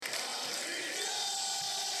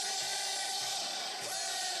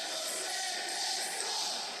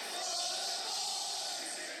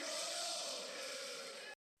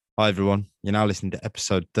Hi, everyone. You're now listening to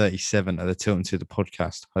episode 37 of the Tilton to the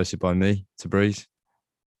podcast, hosted by me, Tabriz.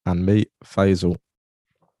 And me, Faisal.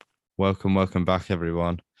 Welcome back,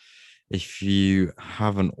 everyone. If you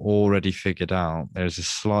haven't already figured out, there's a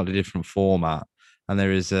slightly different format, and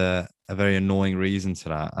there is a very annoying reason to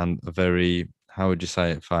that, and a very, how would you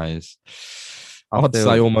say it, Faiz? I'd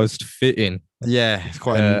say almost fitting. Yeah, it's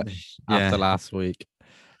quite after last week.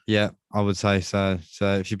 Yeah, I would say so.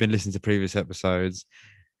 So if you've been listening to previous episodes,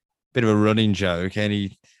 bit of a running joke.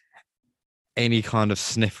 Any kind of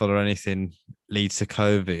sniffle or anything leads to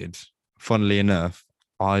COVID. Funnily enough,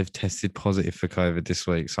 I've tested positive for COVID this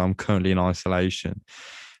week, so I'm currently in isolation,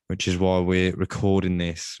 which is why we're recording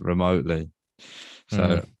this remotely.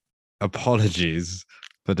 So apologies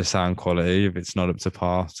for the sound quality if it's not up to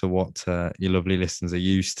par to what your lovely listeners are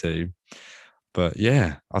used to. But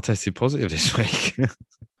yeah, I tested positive this week.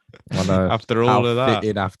 I know. After all of that,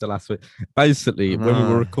 after last week, basically, when we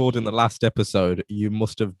were recording the last episode, you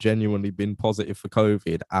must have genuinely been positive for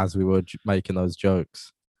COVID as we were making those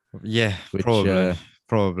jokes. Yeah, which,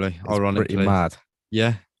 probably. Ironically, pretty mad.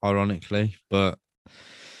 Yeah, ironically, but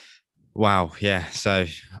wow, yeah. So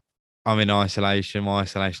I'm in isolation. My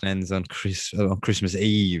isolation ends on Christmas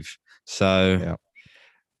Eve, so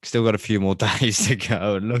still got a few more days to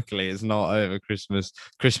go. And luckily, it's not over Christmas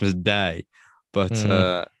Day,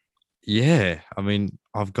 but. Yeah, I mean,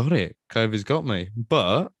 I've got it. COVID's got me.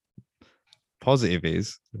 But positive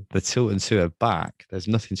is the Tilton 2 are back. There's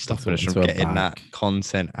nothing stopping us from getting that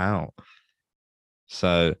content out.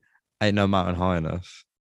 So ain't no mountain high enough.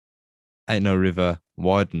 Ain't no river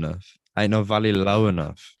wide enough. Ain't no valley low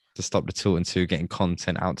enough to stop the Tilton 2 getting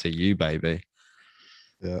content out to you, baby.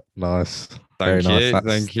 Yeah, nice. Thank you.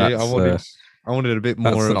 Thank you. I wanted a bit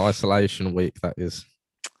more. That's an isolation week, that is.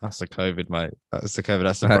 That's the COVID, mate. That's the COVID.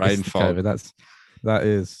 That's the brain fog. That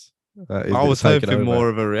is. I was hoping more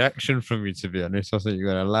of a reaction from you, to be honest. I thought you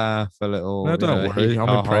were going to laugh a little. No, don't worry.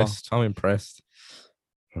 I'm impressed.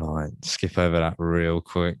 Right, skip over that real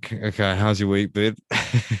quick. Okay, how's your week been?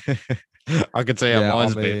 I can tell you how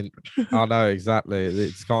mine's been. I know exactly.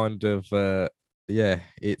 It's kind of,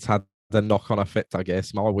 it's had the knock-on effect, I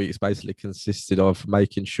guess. My week's basically consisted of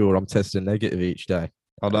making sure I'm testing negative each day.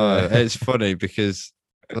 I know. It's funny because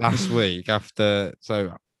last week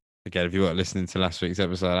so again, if you weren't listening to last week's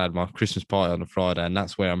episode, I had my Christmas party on a Friday, and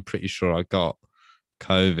that's where I'm pretty sure I got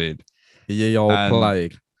COVID. The old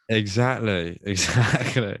plague. Exactly.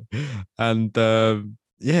 And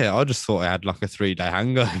I just thought I had like a 3-day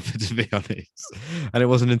hangover, to be honest. And it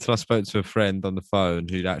wasn't until I spoke to a friend on the phone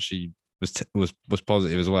who actually was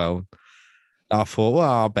positive as well. I thought, well,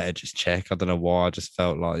 I better just check. I don't know why. I just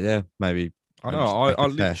felt like, maybe. I know. I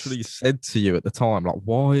literally said to you at the time, like,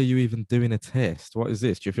 why are you even doing a test? What is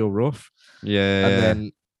this? Do you feel rough? Yeah. And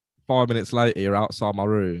then 5 minutes later, you're outside my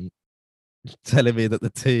room telling me that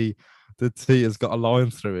the tea has got a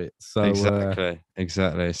line through it. So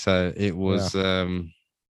exactly. So it was,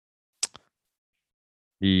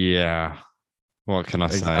 What can I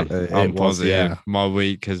say? I'm positive. My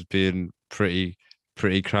week has been pretty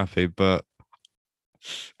crappy, but.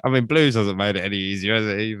 I mean, Blues hasn't made it any easier, has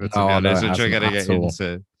it? Either, to be honest, which we're going to get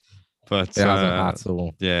into. But it hasn't at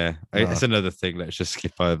all. Yeah, it's another thing. Let's just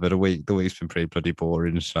skip over the week. The week's been pretty bloody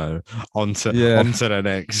boring. So on to the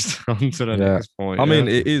next next point. I mean,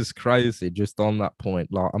 it is crazy. Just on that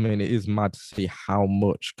point, like, I mean, it is mad to see how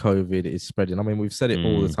much COVID is spreading. I mean, we've said it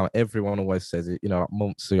all the time. Everyone always says it. You know, like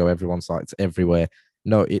months ago, everyone's like, it's everywhere.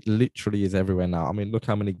 No, it literally is everywhere now. I mean, look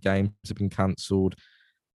how many games have been cancelled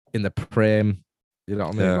in the Prem. You know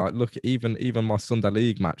what I mean? Like, look, even my Sunday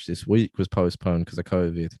League match this week was postponed because of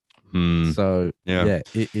COVID. So,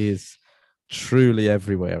 it is truly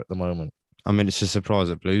everywhere at the moment. I mean, it's a surprise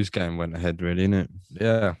that Blues game went ahead, really, isn't it?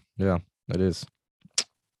 Yeah, it is.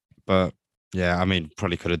 But, I mean,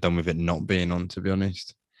 probably could have done with it not being on, to be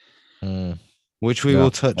honest. Which we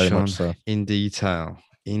will touch on in detail.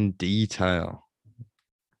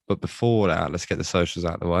 But before that, let's get the socials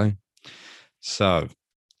out of the way. So,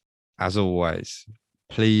 as always,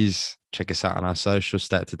 please check us out on our socials,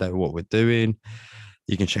 stay up to date with what we're doing.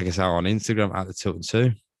 You can check us out on Instagram at the Tilton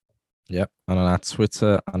 2. Yep. And on our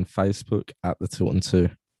Twitter and Facebook at the Tilton 2.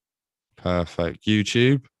 Perfect.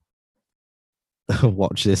 YouTube.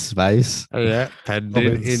 Watch this space. Oh, yeah.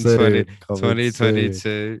 Pending in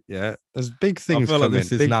 2022. Yeah. There's big things coming. I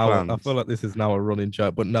feel like this is now a running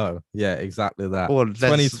joke, but no. Yeah, exactly that. Well,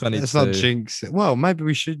 2022. Let's not jinx it. Well, maybe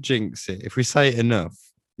we should jinx it. If we say it enough,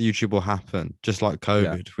 YouTube will happen, just like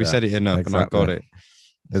COVID. We said it enough and I got it.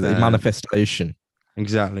 There's a manifestation.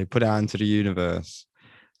 Exactly. Put it out into the universe.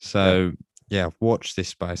 So, yeah, watch this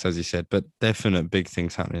space, as you said, but definite big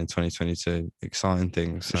things happening in 2022. Exciting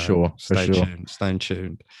things. For So sure. For stay sure. tuned. Stay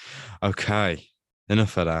tuned. Okay.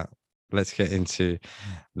 Enough of that. Let's get into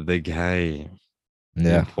the game. The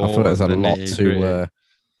Yeah. I feel like there's important, the nitty gritty.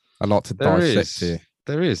 a lot to There dissect is. here.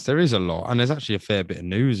 There is a lot. And there's actually a fair bit of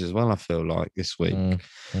news as well, I feel like, this week. Mm,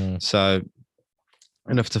 mm. So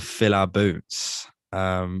enough to fill our boots.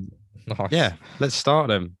 Nice. Yeah, let's start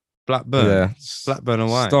them. Blackburn. Yeah. Blackburn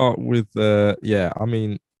away. Start with yeah. I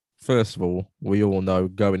mean, first of all, we all know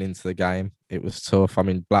going into the game, it was tough. I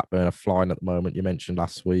mean, Blackburn are flying at the moment. You mentioned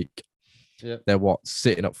last week. Yeah. They're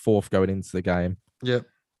sitting at fourth going into the game. Yep.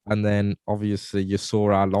 And then obviously you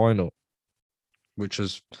saw our lineup, which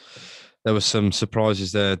was there were some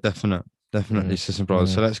surprises there. Definitely some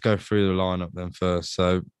surprises. So let's go through the lineup then first.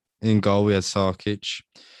 So in goal we had Sarkic,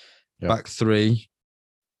 back three,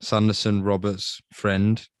 Sanderson, Roberts,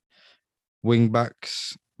 Friend. Wing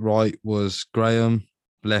backs, right was Graham,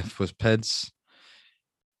 left was Peds.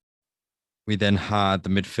 We then had the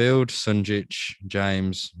midfield, Sunjic,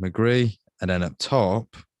 James, McGree, and then up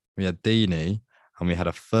top we had Deeney, and we had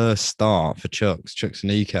a first start for Chucks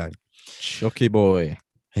and EK. Chucky boy.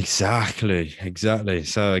 Exactly.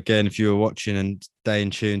 So again, if you were watching and staying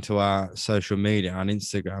tuned to our social media on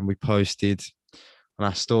Instagram, we posted on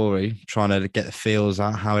our story trying to get the feels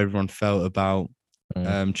out how everyone felt about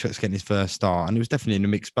Chuck's getting his first start, and it was definitely in a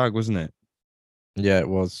mixed bag, wasn't it? Yeah, it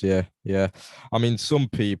was. Yeah. I mean, some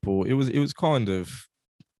people, it was kind of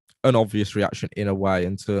an obvious reaction in a way,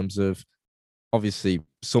 in terms of obviously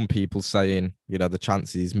some people saying, you know, the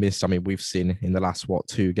chances he's missed. I mean, we've seen in the last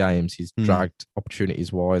 2 games he's dragged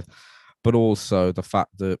opportunities wide, but also the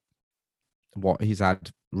fact that what he's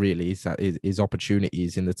had really is that his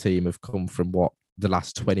opportunities in the team have come from the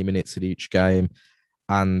last 20 minutes of each game,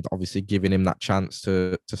 and obviously giving him that chance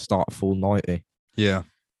to start a full 90. Yeah.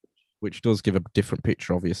 Which does give a different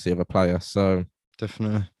picture, obviously, of a player. So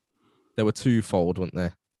definitely. There were twofold, weren't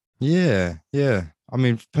there? Yeah. I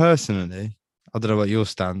mean, personally, I don't know about your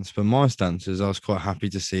stance, but my stance is I was quite happy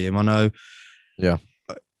to see him. I know,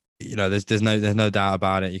 you know, there's no doubt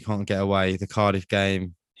about it. You can't get away. The Cardiff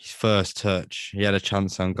game, his first touch, he had a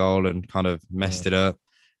chance on goal and kind of messed it up.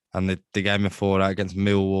 And the game before that against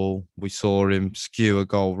Millwall, we saw him skew a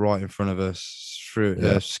goal right in front of us,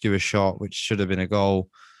 skew a shot, which should have been a goal.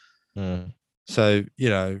 So, you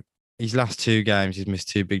know, his last 2 games, he's missed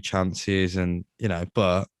 2 big chances, and, you know,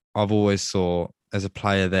 but I've always thought as a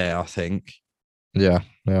player there, I think. Yeah.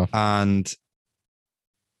 And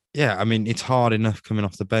yeah, I mean, it's hard enough coming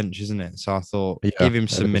off the bench, isn't it? So I thought, give him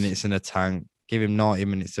some minutes in the tank, give him 90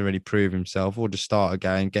 minutes to really prove himself, or just start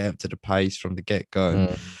again, get up to the pace from the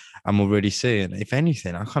get-go. And we'll really see it. If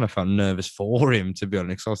anything, I kind of felt nervous for him, to be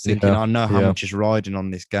honest. I was thinking, I know how much is riding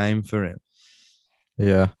on this game for him.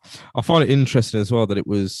 Yeah. I find it interesting as well that it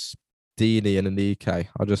was Deeney and Anike.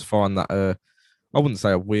 I just find that I wouldn't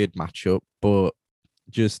say a weird matchup, but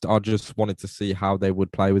I just wanted to see how they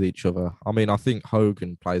would play with each other. I mean, I think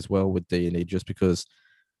Hogan plays well with Deeney just because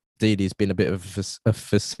Deeney's been a bit of a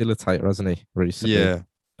facilitator, hasn't he, recently?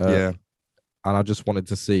 Yeah. And I just wanted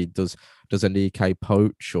to see, does Anike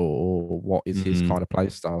poach, or what is his kind of play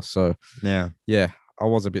style? So yeah, I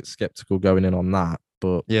was a bit skeptical going in on that,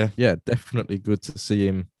 but yeah, definitely good to see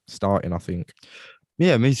him starting, I think.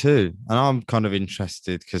 Yeah, me too. And I'm kind of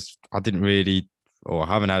interested because I didn't really, or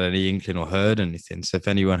haven't had any inkling or heard anything. So if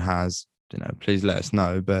anyone has, you know, please let us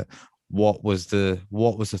know. But what was the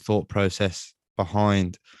thought process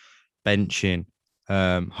behind benching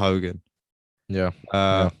Hogan? Yeah.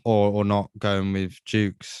 Or not going with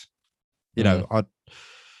Dukes? You know,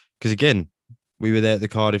 because again, we were there at the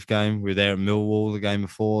Cardiff game, we were there at Millwall the game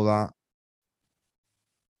before that.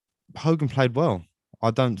 Hogan played well.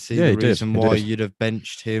 I don't see the reason why you'd have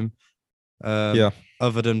benched him.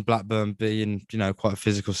 Other than Blackburn being, you know, quite a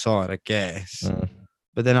physical side, I guess.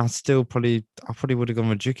 But then I probably would have gone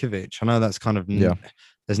with Djukovic. I know that's kind of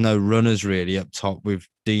there's no runners really up top with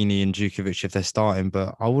Deeney and Djukovic if they're starting,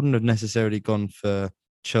 but I wouldn't have necessarily gone for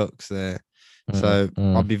Chucks there. So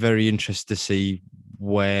I'd be very interested to see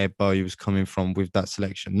where Bowie was coming from with that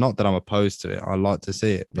selection. Not that I'm opposed to it. I like to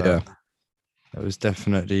see it, but it was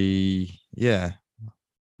definitely,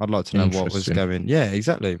 I'd like to know what was going. Yeah,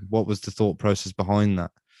 exactly. What was the thought process behind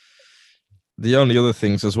that? The only other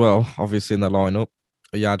things as well, obviously in the lineup,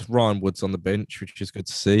 you had Ryan Woods on the bench, which is good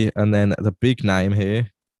to see. And then the big name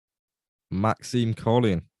here, Maxime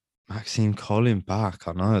Collin. Maxime Collin back.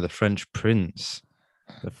 I know, the French Prince.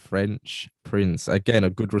 The French Prince. Again, a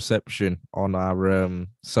good reception on our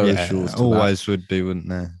socials. Always would be, wouldn't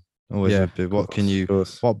there? Always would be.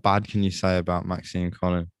 What bad can you say about Maxime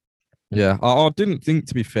Collin? Yeah, I didn't think,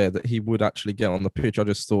 to be fair, that he would actually get on the pitch. I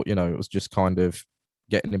just thought, it was just kind of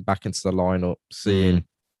getting him back into the lineup, seeing,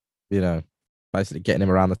 you know, basically getting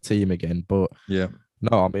him around the team again. But Yeah.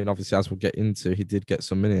 no, I mean, obviously, as we'll get into, he did get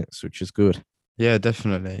some minutes, which is good. Yeah,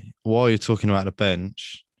 definitely. While you're talking about the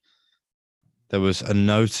bench, there was a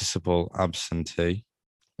noticeable absentee,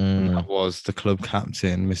 and Mm. that was the club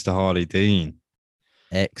captain, Mr. Harley Dean.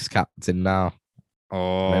 Ex-captain now.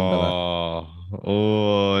 Remember that?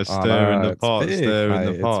 I Stir in know, the it's pot, big, stir in the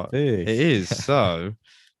mate. It's pot. big. It is. So,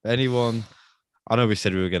 anyone, I know we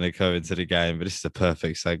said we were going to go into the game, but this is a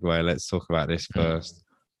perfect segue. Let's talk about this first.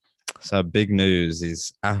 So, big news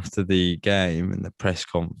is after the game and the press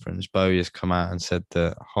conference, Bowie has come out and said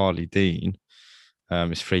that Harley Dean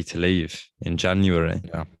is free to leave in January.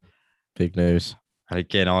 Yeah, big news. And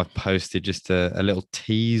again, I've posted just a little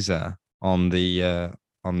teaser on the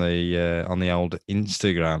old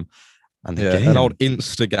Instagram. And Yeah, again, an old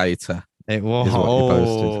instigator it was, is what you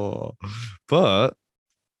posted. but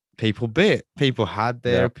people had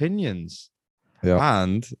their Yeah, opinions. yeah,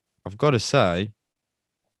 And I've got to say,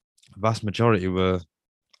 the vast majority were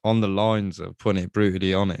on the lines of, putting it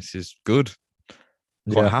brutally honest, is good.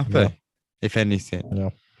 Quite happy, yeah, if anything.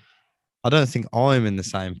 yeah. I don't think I'm in the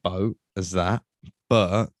same boat as that,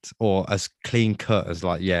 or as clean cut as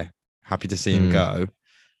like, yeah, happy to see him go.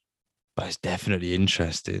 But it's definitely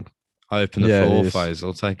interesting. I open the Yeah, it floor, is.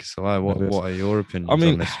 Faisal. Take us away. It is. What are your I opinions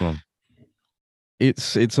mean, on this one?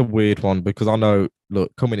 it's a weird one because I know,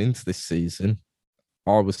 look, coming into this season,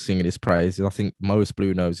 I was singing his praises. I think most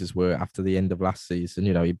Blue Noses were after the end of last season.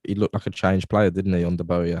 He looked like a changed player, didn't he, under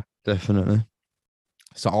Bowyer? Definitely.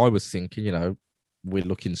 So I was thinking, we're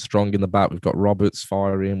looking strong in the back. We've got Roberts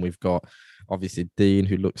firing. We've got obviously Dean,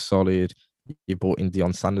 who looks solid. You brought in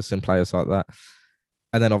Dion Sanderson, players like that.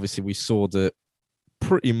 And then obviously we saw that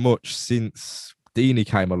pretty much since Deeney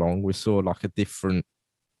came along, we saw like a different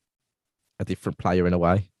player in a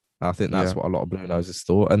way. I think that's what a lot of Blue Noses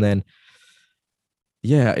thought. And then,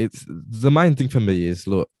 yeah, it's the main thing for me is,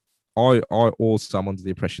 look, I also am under the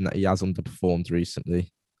impression that he has underperformed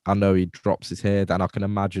recently. I know he drops his head, and I can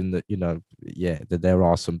imagine that, that there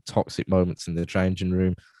are some toxic moments in the changing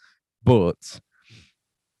room. But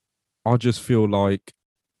I just feel like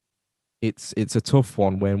it's a tough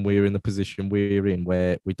one when we're in the position we're in,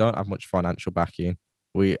 where we don't have much financial backing.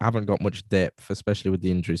 We haven't got much depth, especially with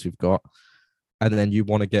the injuries we've got. And then you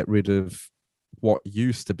want to get rid of what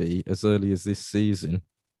used to be, as early as this season,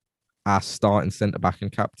 our starting centre back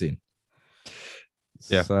and captain.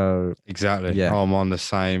 Yeah. So exactly. Yeah. I'm on the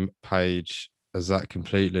same page as that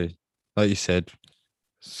completely. Like you said,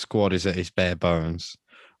 squad is at its bare bones.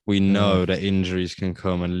 We know that injuries can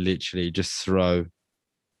come and literally just throw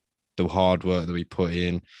the hard work that we put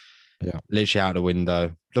in, literally out the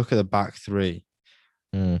window. Look at the back three.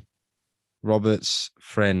 Roberts,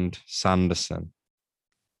 Friend, Sanderson.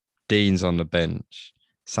 Dean's on the bench.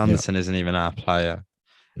 Sanderson isn't even our player.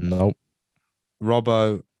 Nope.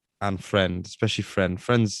 Robbo and Friend, especially Friend.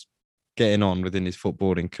 Friend's getting on within his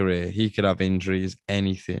footballing career. He could have injuries,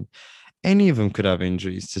 anything. Any of them could have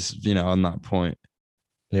injuries, on that point.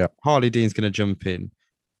 Yeah. Harley Dean's going to jump in.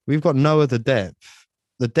 We've got no other depth.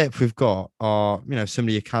 The depth we've got are, some of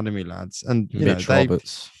the academy lads. And,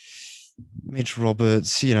 Roberts. Mitch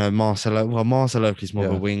Roberts, Marcelo. Well, Marcelo is more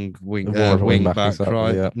of a wing back, exactly,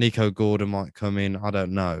 right? Yeah. Nico Gordon might come in. I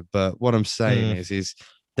don't know. But what I'm saying is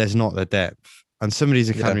there's not the depth. And some of these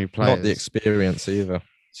academy players, not the experience either.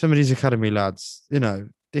 Some of these academy lads,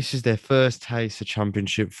 this is their first taste of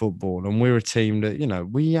championship football. And we're a team that,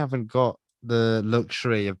 we haven't got the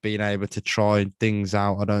luxury of being able to try things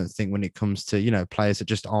out. I don't think when it comes to, players that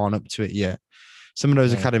just aren't up to it yet. Some of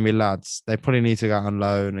those academy lads, they probably need to go on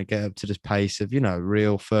loan and get up to the pace of,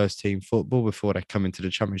 real first team football before they come into the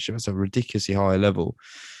championship. That's a ridiculously high level.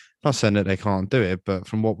 Not saying that they can't do it, but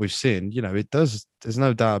from what we've seen, it does. There's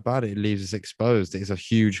no doubt about it. It leaves us exposed. It's a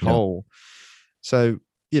huge hole. So,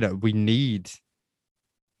 we need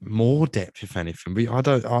more depth, if anything.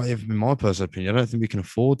 In my personal opinion, I don't think we can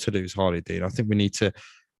afford to lose Harley Dean. I think we need to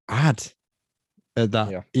add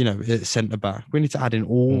centre back. We need to add in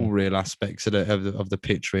all real aspects of the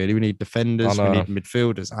pitch. Really, we need defenders, we need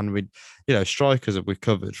midfielders, and strikers that we've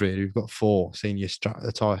covered. Really, we've got 4 senior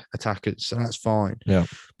attackers, so that's fine. Yeah,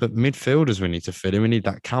 but midfielders we need to fill in. We need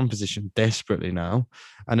that cam position desperately now,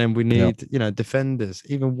 and then we need defenders,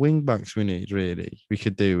 even wing backs. We need we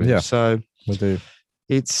could do with. Yeah, so we do.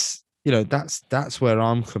 It's that's where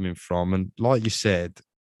I'm coming from, and like you said,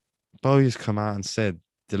 Bowie's come out and said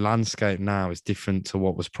the landscape now is different to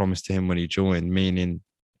what was promised to him when he joined, meaning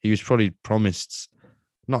he was probably promised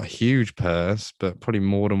not a huge purse, but probably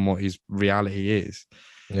more than what his reality is.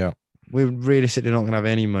 Yeah. we're realistically not going to have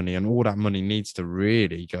any money, and all that money needs to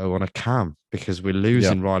really go on a cam because we're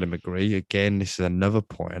losing Riley McGree again. This is another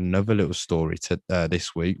point, another little story to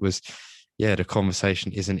this week was, the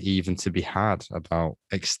conversation isn't even to be had about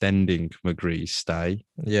extending McGree's stay,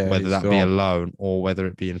 whether that be a loan or whether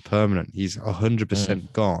it be in permanent. He's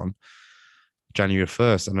 100% gone January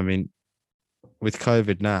 1st, and I mean, with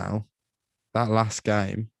COVID now, that last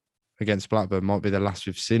game against Blackburn might be the last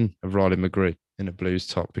we've seen of Riley McGree in a Blues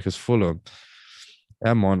top, because Fulham,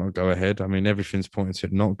 that might not go ahead. I mean, everything's pointing to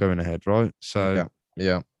it not going ahead, right? So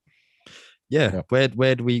yeah.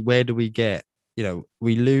 Where do we get?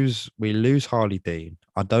 We lose Harley Dean.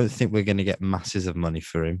 I don't think we're going to get masses of money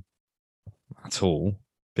for him at all.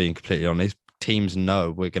 Being completely honest, teams know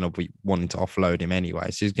we're going to be wanting to offload him anyway,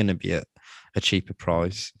 so he's going to be at a cheaper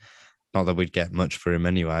price. Not that we'd get much for him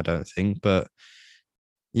anyway, I don't think. But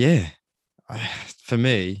for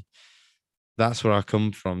me, that's where I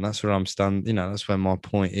come from. That's where I'm standing. That's where my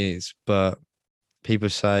point is. But people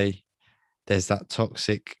say there's that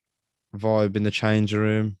toxic vibe in the change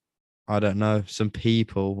room. I don't know. Some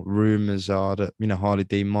people, rumors are that, Harley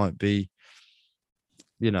Dean might be,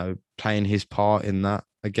 playing his part in that.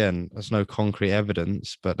 Again, there's no concrete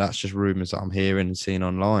evidence, but that's just rumors that I'm hearing and seeing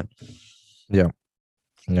online. Yeah.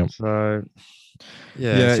 So,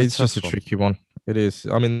 it's just a tricky one. It is.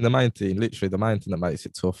 I mean, the main thing that makes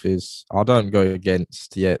it tough is I don't go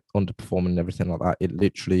against underperforming and everything like that. It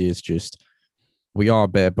literally is just we are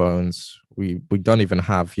bare bones. We don't even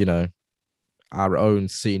have, our own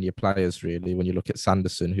senior players really. When you look at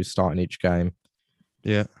Sanderson, who's starting each game,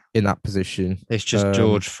 in that position, it's just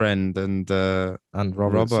George Friend and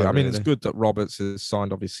Roberts. I mean, it's good that Roberts has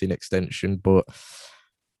signed obviously an extension, but.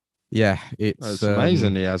 Yeah, it's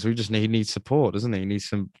amazing. He just needs support, doesn't he? He needs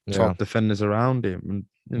some top defenders around him.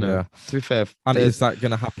 And to be fair, and is that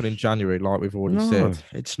going to happen in January? Like we've already said,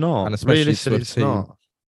 it's not. And especially it's not.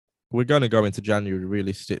 We're going to go into January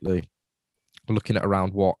realistically, looking at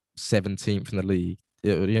around 17th in the league.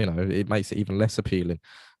 It makes it even less appealing.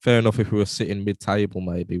 Fair enough, if we were sitting mid-table,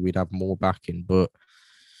 maybe we'd have more backing. But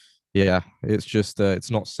it's just it's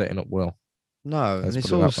not setting up well. No, and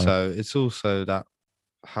it's also that.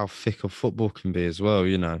 How fickle football can be as well,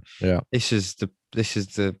 This is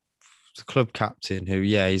the club captain who,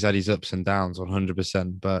 he's had his ups and downs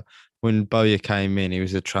 100%. But when Bowyer came in, he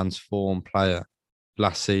was a transformed player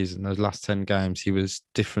last season. Those last 10 games, he was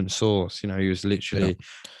different source. He was literally.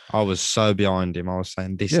 I was so behind him. I was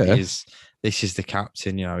saying this is the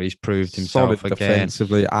captain. He's proved himself solid again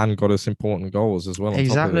defensively and got us important goals as well.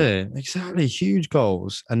 Exactly, huge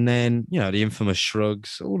goals. And then the infamous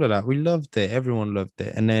shrugs, all of that. We loved it. Everyone loved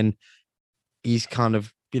it. And then he's kind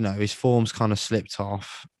of his form's kind of slipped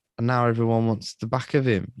off, and now everyone wants the back of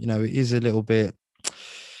him. It is a little bit.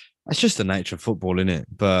 It's just the nature of football, isn't it?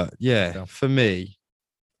 But for me,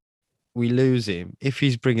 we lose him. If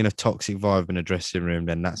he's bringing a toxic vibe in a dressing room,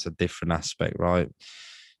 then that's a different aspect, right?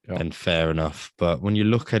 And fair enough. But when you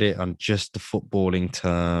look at it on just the footballing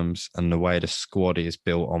terms and the way the squad is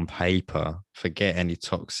built on paper, forget any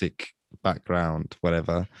toxic background,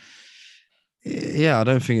 whatever. I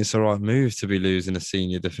don't think it's the right move to be losing a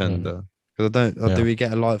senior defender. Because do we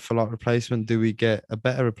get a like-for-like replacement? Do we get a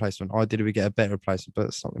better replacement? Ideally, we get a better replacement, but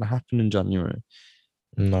it's not going to happen in January.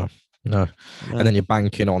 No. And then you're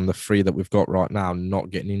banking on the 3 that we've got right now not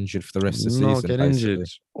getting injured for the rest of the season. Not getting injured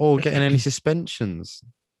or getting any suspensions.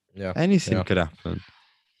 Anything could happen.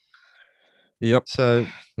 Yep. So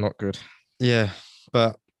not good. Yeah,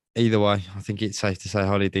 but either way, I think it's safe to say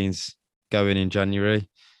Harley Dean's going in January.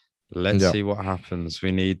 Let's see what happens.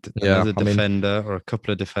 We need another defender or a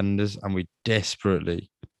couple of defenders, and we desperately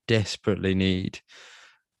need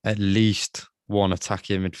at least one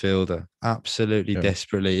attacking midfielder. Absolutely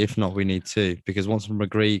desperately. If not, we need 2, because once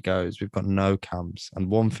McGree goes, we've got no cams. And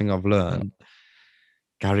one thing I've learned,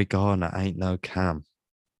 Gary Garner ain't no cam.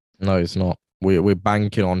 No, it's not. We're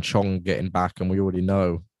banking on Chong getting back, and we already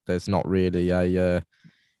know there's not really a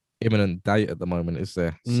imminent date at the moment, is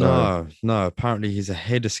there? So, no. Apparently, he's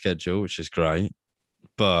ahead of schedule, which is great,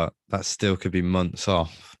 but that still could be months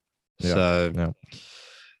off. Get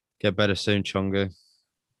better soon, Chonga.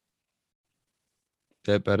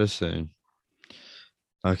 Get better soon.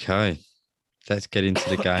 Okay, let's get into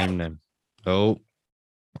the game then. Oh,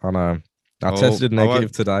 I know. I tested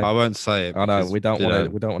negative today. I won't say it. I know we don't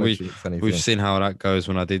want to jinx anything. We've seen how that goes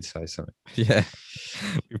when I did say something. Yeah,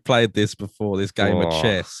 we played this before. This game of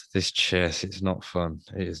chess. This chess, it's not fun.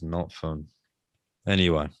 It is not fun.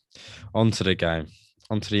 Anyway, on to the game.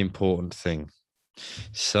 On to the important thing.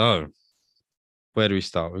 So, where do we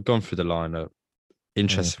start? We've gone through the lineup.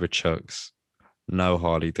 Interested with Chucks. No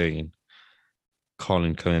Harley Dean.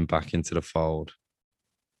 Colin coming back into the fold.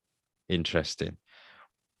 Interesting.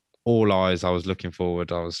 All eyes. I was looking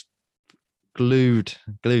forward. I was glued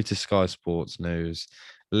to Sky Sports News,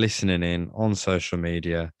 listening in on social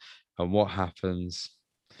media. And what happens?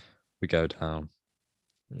 We go down.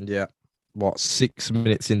 Yeah. What, 6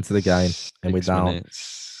 minutes into the game and we're down.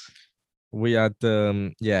 Minutes. We had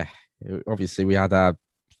obviously we had our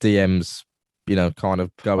DMs, kind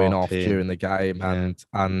of going off during the game, and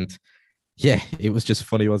it was just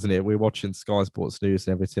funny, wasn't it? We were watching Sky Sports News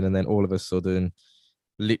and everything, and then all of a sudden,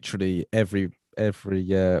 literally every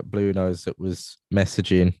Blue Nose that was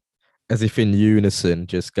messaging, as if in unison,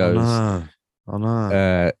 just goes, I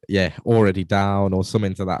know. Already down or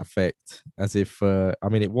something to that effect. As if,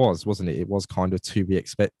 it wasn't it? It was kind of to be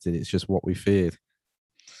expected. It's just what we feared.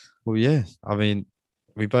 Well, yeah. I mean,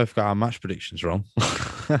 we both got our match predictions wrong.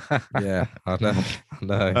 Yeah, I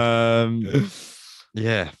know.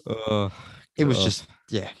 Yeah. It was just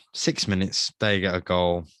 6 minutes. They get a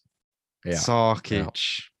goal. Yeah.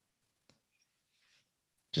 Sarkic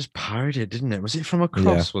just parried it, didn't it? Was it from a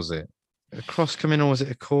cross? Was it a cross coming, or was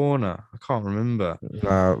it a corner? I can't remember.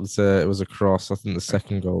 No, it was a cross. I think the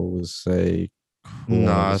second goal was a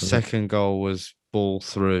corner. No, second goal was ball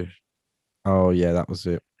through. Oh yeah, that was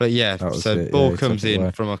it. But yeah, so ball comes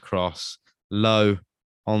in from a cross, low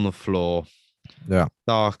on the floor. Yeah,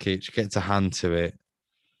 Sarkic gets a hand to it.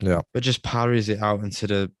 Yeah, but just parries it out into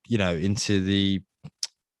the into the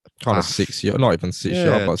kind of 6 yard, not even 6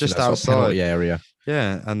 yard, but just outside penalty area.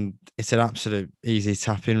 Yeah, and it's an absolute easy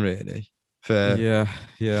tap in, really, for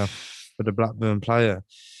for the Blackburn player.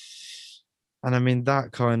 And I mean,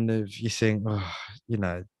 that kind of, you think,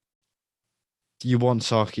 you want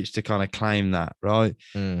Sarkic to kind of claim that, right?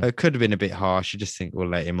 It could have been a bit harsh. You just think we'll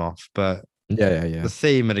let him off, but yeah. The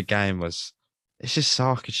theme of the game was, it's just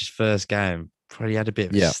Sarkic's first game. Probably had a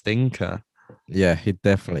bit of a stinker. Yeah, he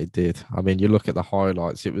definitely did. I mean, you look at the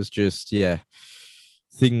highlights, it was just,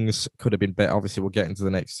 things could have been better. Obviously, we'll get into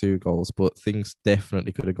the next 2 goals, but things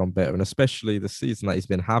definitely could have gone better. And especially the season that he's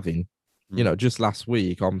been having, just last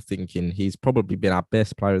week, I'm thinking he's probably been our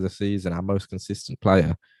best player of the season, our most consistent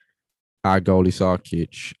player, our goalie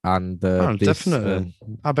Sarkic. And definitely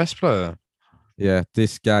our best player. Yeah,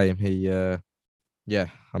 this game, he had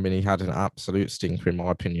an absolute stinker, in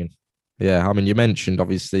my opinion. Yeah, I mean, you mentioned,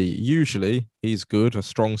 obviously, usually he's good. A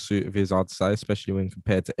strong suit of his, I'd say, especially when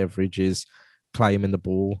compared to Everidge, is claiming the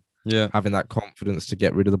ball, having that confidence to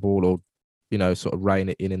get rid of the ball or, sort of rein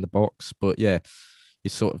it in the box. But yeah, he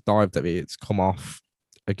sort of dived at it. It's come off.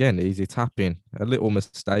 Again, easy tapping, a little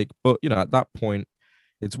mistake. But, at that point,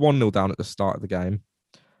 it's 1-0 down at the start of the game.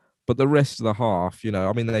 But the rest of the half,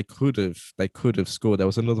 they could have scored. There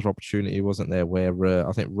was another opportunity, wasn't there, where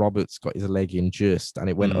I think Roberts got his leg in just, and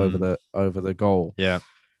it went over the goal. Yeah.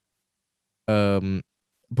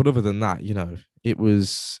 But other than that, it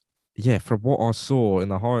was, from what I saw in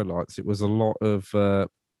the highlights, it was a lot of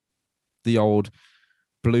the old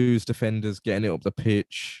Blues defenders getting it up the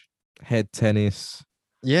pitch, head tennis.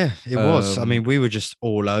 Yeah, it was. I mean, we were just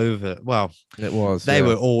all over. Well, it was. They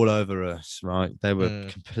were all over us, right? They were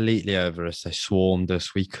completely over us. They swarmed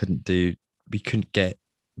us. We just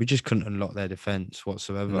couldn't unlock their defense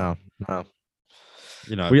whatsoever. No.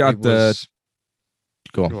 We had Go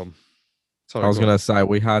on. Sorry, I was going to say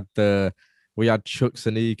we had Chuks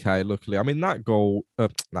and Ike. Luckily, I mean, that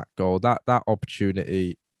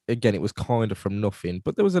opportunity, again, it was kind of from nothing,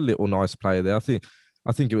 but there was a little nice player there.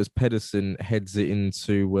 I think it was Pedersen heads it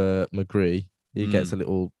into McGree. He gets a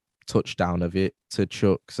little touchdown of it to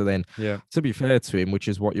Chuck. So then, to be fair to him, which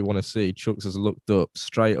is what you want to see, Chucks has looked up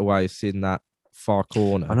straight away, seen that far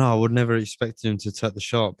corner. I know, I would never expect him to take the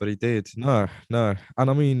shot, but he did. No. And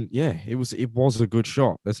I mean, it was a good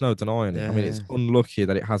shot. There's no denying it. I mean, it's unlucky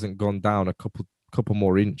that it hasn't gone down a couple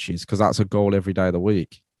more inches, because that's a goal every day of the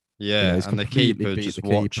week. Yeah, and the keeper just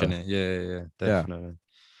watching it. Yeah, definitely.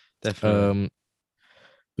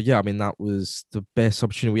 But yeah, I mean, that was the best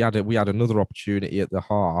opportunity. We had another opportunity at the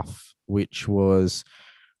half, which was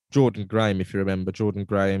Jordan Graham, if you remember. Jordan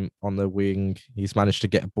Graham on the wing. He's managed to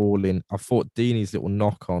get a ball in. I thought Deeney's little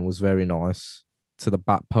knock on was very nice to the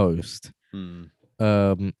back post.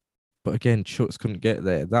 But again, Chucks couldn't get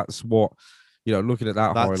there. That's what, looking at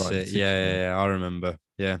that highlight. It. Yeah, I remember.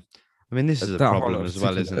 Yeah. I mean, this is a problem as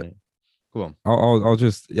well, isn't it? Go on. I'll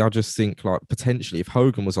just think, like, potentially if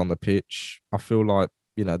Hogan was on the pitch, I feel like,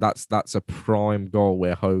 that's a prime goal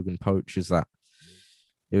where Hogan poaches that.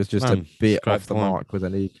 It was just a bit off the mark with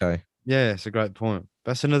an Ike. Yeah, it's a great point.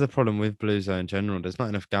 That's another problem with Blues in general. There's not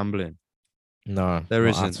enough gambling. No, there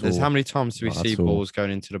isn't. There's how many times do we see balls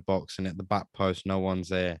going into the box and at the back post, no one's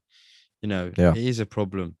there? It is a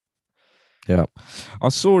problem. Yeah, I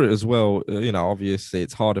saw it as well. Obviously,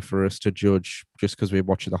 it's harder for us to judge just because we're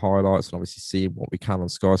watching the highlights and obviously see what we can on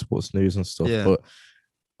Sky Sports News and stuff. Yeah. But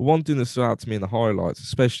one thing that stood out to me in the highlights,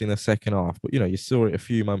 especially in the second half, but you saw it a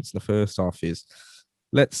few moments in the first half, is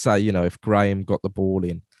let's say, if Graham got the ball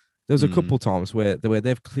in, there's a couple times where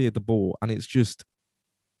they've cleared the ball and it's just,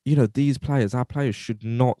 our players should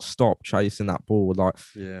not stop chasing that ball. Like,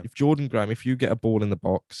 if Jordan Graham, if you get a ball in the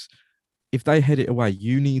box, if they head it away,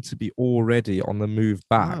 you need to be already on the move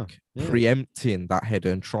back, preempting that header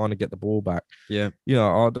and trying to get the ball back. Yeah.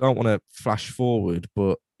 I don't want to flash forward,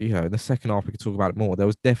 but in the second half we could talk about it more. There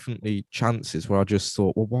was definitely chances where I just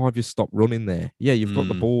thought, well, why have you stopped running there? Yeah, you've got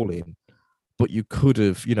the ball in, but you could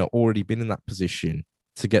have, already been in that position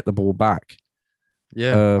to get the ball back.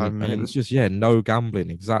 Yeah, and it was just no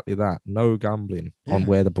gambling, exactly that, no gambling on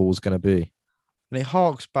where the ball's going to be. And it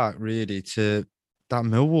harks back really to that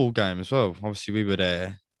Millwall game as well. Obviously, we were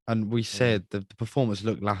there, and we said the performance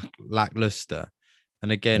looked lackluster.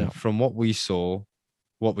 And again, from what we saw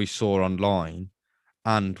online,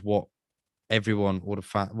 and what everyone, all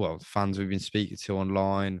the fans we've been speaking to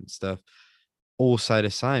online and stuff, all say the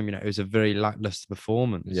same. It was a very lackluster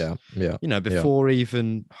performance. Yeah. Before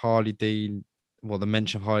even Harley Dean, the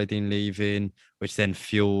mention of Harley Dean leaving, which then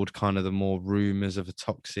fueled kind of the more rumors of a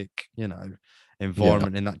toxic,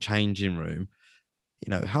 environment in that changing room.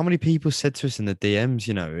 How many people said to us in the DMs,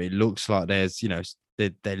 it looks like there's,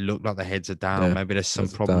 they look like their heads are down. Yeah, Maybe there's some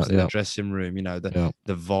problems in the dressing room. The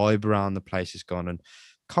vibe around the place is gone. And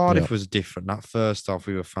Cardiff was different. That first half,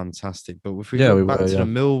 we were fantastic. But if we go back to the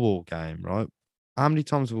Millwall game, right? How many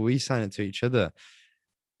times were we saying it to each other?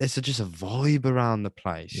 There's just a vibe around the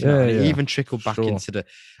place. It even trickled back into the.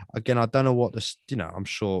 Again, I don't know what I'm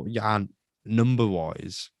sure. Yeah, and number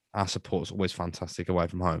wise, our support's always fantastic away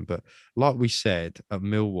from home. But like we said at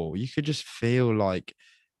Millwall, you could just feel like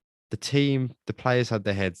the players had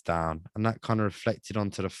their heads down, and that kind of reflected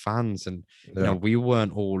onto the fans. And we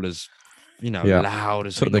weren't all as loud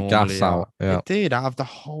as took we the normally gas are. out. Yeah. It did out of the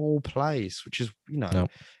whole place, which is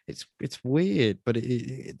it's weird, but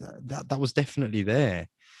that was definitely there.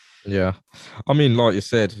 Yeah, I mean, like you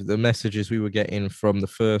said, the messages we were getting from the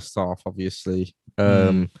first half, obviously,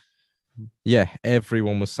 everyone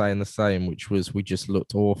was saying the same, which was we just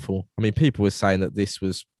looked awful. I mean, people were saying that this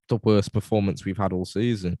was the worst performance we've had all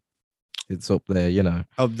season. It's up there,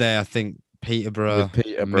 Up there, I think Peterborough,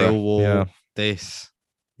 Millwall,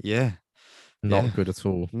 not good at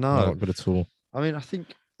all. No, not good at all. I mean, I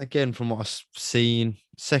think again from what I've seen,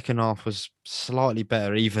 second half was slightly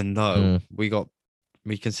better, even though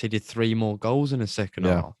we conceded 3 more goals in the second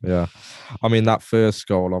half. Yeah. I mean, that first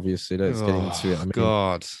goal, obviously, let's get into it. I mean,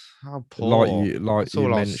 God, how poor. Like you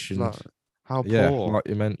mentioned. How poor. Yeah, like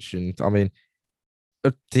you mentioned. I mean,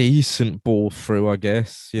 a decent ball through, I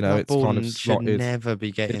guess. That it's ball kind of should slotted. never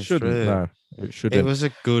be getting through. No, it shouldn't. It was a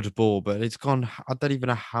good ball, but it's gone. I don't even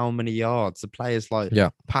know how many yards. The player's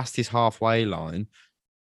past his halfway line,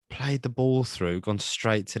 played the ball through, gone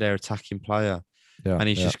straight to their attacking player. Yeah, and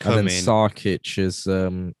he's just come and then in. Sarkic is,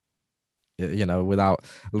 without,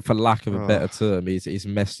 for lack of a better term, he's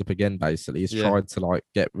messed up again. Basically, he's tried to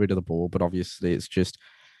get rid of the ball, but obviously it's just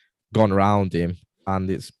gone around him,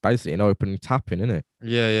 and it's basically an open tapping, isn't it?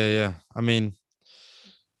 Yeah. I mean,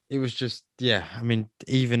 it was just I mean,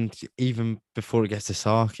 even before it gets to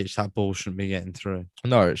Sarkic, that ball shouldn't be getting through.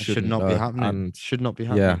 No, it should not be happening. And should not be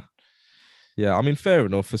happening. Yeah. I mean, fair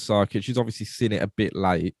enough for Sarkic. He's obviously seen it a bit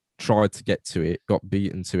late. Tried to get to it, got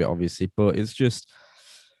beaten to it, obviously, but it's just,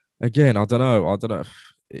 again, I don't know.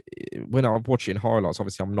 When I'm watching highlights,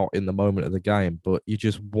 obviously I'm not in the moment of the game, but you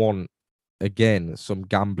just want, again, some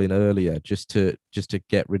gambling earlier just to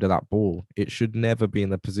get rid of that ball. It should never be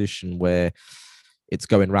in the position where it's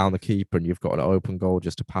going round the keeper and you've got an open goal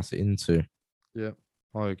just to pass it into. Yeah,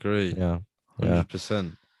 I agree. Yeah,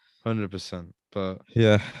 100%, 100%. But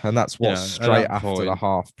and that's what straight after the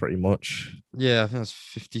half, pretty much. Yeah, I think that's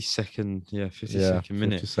 52nd. Yeah, 52nd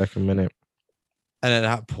minute. 52nd minute. And at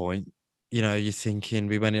that point, you're thinking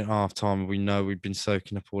we went in half time. We know we've been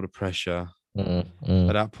soaking up all the pressure. At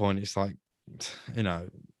that point, it's like,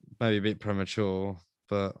 maybe a bit premature.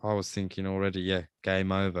 But I was thinking already,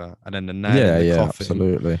 game over. And then the nail in the coffin.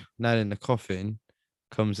 Absolutely. Nail in the coffin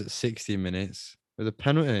comes at 60 minutes with a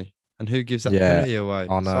penalty. And who gives that penalty away?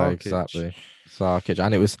 I know, Sarkic. exactly. Sarkic.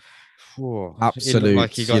 And it was absolute. It looked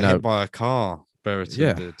like he got hit by a car,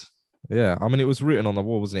 Brereton did. Yeah. I mean, it was written on the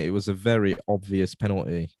wall, wasn't it? It was a very obvious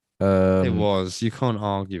penalty. It was. You can't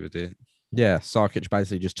argue with it. Yeah, Sarkic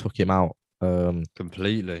basically just took him out.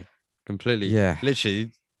 Completely. Yeah.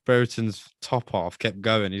 Literally, Brereton's top half kept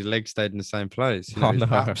going. His legs stayed in the same place. You know, I it's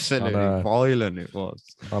know, I absolutely know, violent. It was.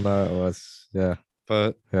 I know it was. Yeah,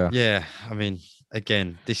 But yeah, yeah, I mean,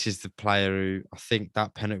 again, this is the player who I think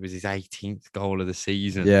that penalty was his 18th goal of the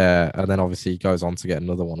season. yeah. And then obviously he goes on to get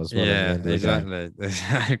another one as well in the Yeah, end of the game. exactly.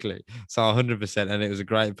 Exactly. So 100%. And it was a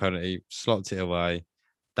great penalty, slopped it away.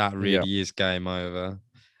 That Yeah. really is game over.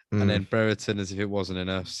 And Mm, then Brereton, as if it wasn't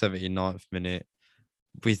enough, 79th minute.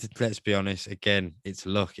 With, let's be honest, again, it's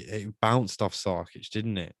luck. It bounced off Sarkic,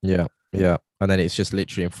 didn't it? yeah, yeah. And then it's just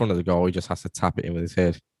literally in front of the goal. He just has to tap it in with his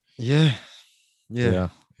head. Yeah, yeah. Yeah,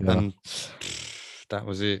 yeah, And that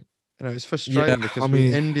was it. You know, it's yeah. frustrating I because we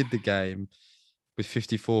mean, ended the game with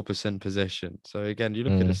 54% possession. So again, you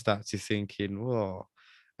look at the mm, stats, you're thinking, whoa.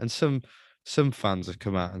 And some fans have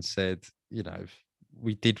come out and said, you know,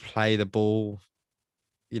 we did play the ball,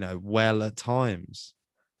 you know, well at times,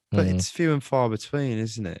 but mm, it's few and far between,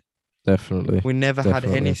 isn't it? definitely, We never had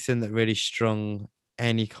definitely. anything that really strung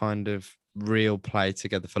any kind of real play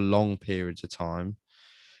together for long periods of time.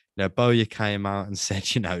 You know, Bowyer came out and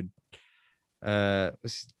said, you know,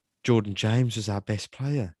 Jordan James was our best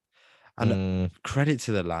player. And Mm, credit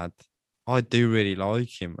to the lad, I do really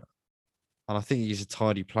like him. And I think he's a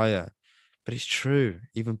tidy player. But it's true.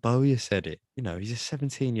 Even Bowyer said it. You know, he's a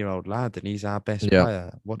 17-year-old lad and he's our best yeah,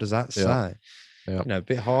 player. What does that yeah, say? yeah. You know, a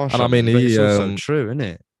bit harsh And I on mean, him, but it's also true, isn't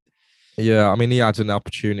it? yeah, I mean, he had an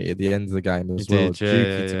opportunity at the end of the game He as well. did, yeah,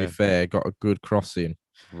 Juki, yeah, to be yeah. fair, got a good crossing,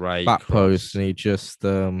 Great back post, cross. and he just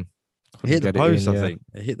It couldn't hit the get it in. post, I Yeah, think.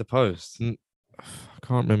 It hit the post. I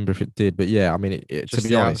can't remember if it did, but yeah, I mean, to Just be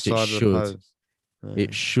the honest, outside of the post.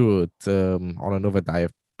 it should on another day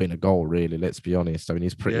have been a goal. Really, let's be honest. I mean,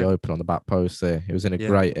 he's pretty Yeah, open on the back post there. It was in a yeah,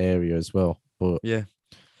 great area as well. But yeah,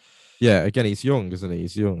 yeah, again, he's young, isn't he?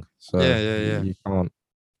 He's young, so yeah, yeah, yeah. you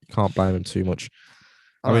can't blame him too much.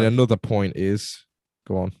 I I mean, know. another point is,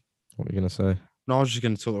 go on, what are you gonna say? No, I was just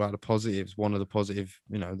going to talk about the positives. One of the positive,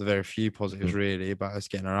 you know, the very few positives Mm. really about us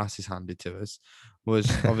getting our asses handed to us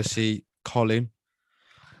was obviously Colin.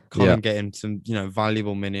 Yeah, Colin getting some, you know,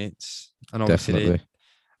 valuable minutes, and obviously they definitely.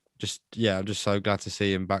 just, yeah, I'm just so glad to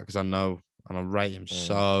see him back because I know and I rate him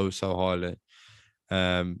Mm. so highly.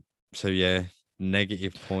 Um, so yeah,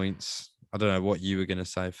 negative points. I don't know what you were going to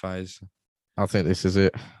say, Faze. I think this is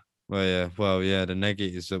it. Well, yeah, the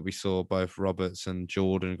negatives that we saw both Roberts and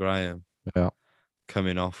Jordan Graham Yeah.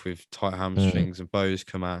 coming off with tight Mm. hamstrings, and Bo's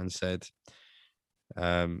come out and said,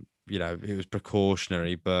 you know, it was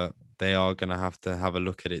precautionary, but they are going to have a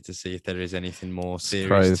look at it to see if there is anything more It's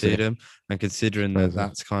serious to crazy. them. And considering that Crazy.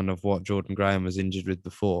 that's kind of what Jordan Graham was injured with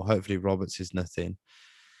before, hopefully Roberts is nothing.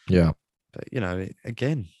 Yeah. But, you know, it,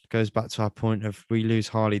 again, goes back to our point of we lose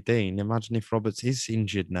Harley Dean. Imagine if Roberts is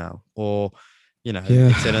injured now, or, you know, Yeah.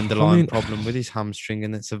 it's an I underlying mean, problem with his hamstring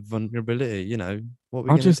and it's a vulnerability. You know, what are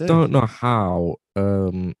we I going just to do? don't know how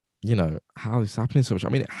how it's happening so much. I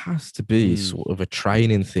mean, it has to be Mm, sort of a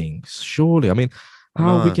training thing, surely. I mean, I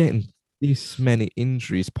how are we know. getting this many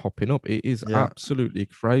injuries popping up? It is Yeah. absolutely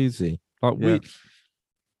crazy. Like Yeah.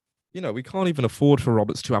 we can't even afford for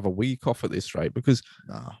Roberts to have a week off at this rate because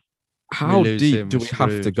Nah, we how lose deep him, do we're we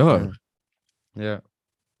have to screwed. go? Yeah. Yeah.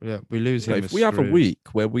 Yeah. We lose him, we're If we have a screwed. week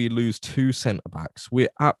where we lose two centre backs, we're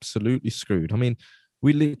absolutely screwed. I mean,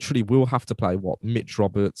 we literally will have to play what Mitch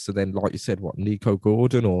Roberts and then, like you said, what Nico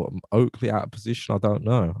Gordon or Oakley out of position. I don't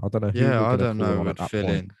know. I don't know who Yeah, we're I going to don't know call who on at would that fill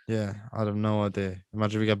point. in. Yeah, I have no idea.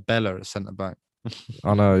 Imagine we get Bella at centre back.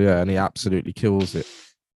 I know, yeah, and he absolutely kills it.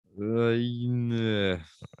 Nah,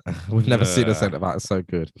 We've never seen a nah. centre back so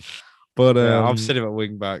good. But Yeah, I've seen him at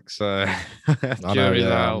wing back, so I know, jury's yeah,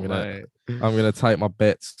 out, mate. I'm gonna take my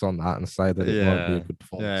bets on that and say that it won't be a Yeah, good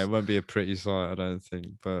yeah, it performance. won't be a pretty sight, I don't think.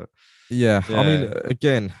 But Yeah, I mean, yeah,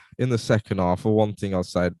 again, in the second half, for one thing, I'll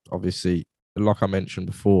say, obviously, like I mentioned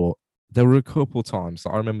before, there were a couple times.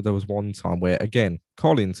 I remember there was one time where, again,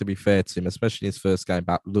 Colin, to be fair to him, especially his first game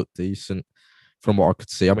back, looked decent from what I could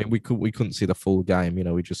see. I mean, we couldn't see the full game,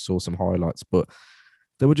 we just saw some highlights, but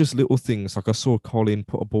there were just little things. Like I saw Colin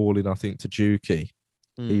put a ball in, I think, to Juki.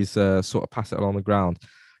 mm, He's sort of pass it along the ground,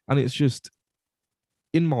 and it's just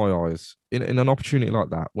in my eyes, in an opportunity like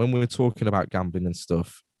that, when we were talking about gambling and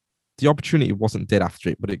stuff, the opportunity wasn't dead after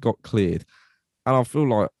it, but it got cleared. And I feel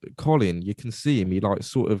like Colin, you can see him, he like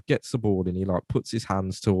sort of gets the ball and he like puts his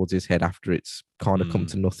hands towards his head after it's kind of come mm,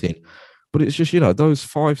 to nothing. But it's just, those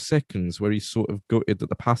 5 seconds where he's sort of gutted that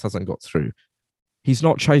the pass hasn't got through. He's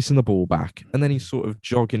not chasing the ball back and then he's sort of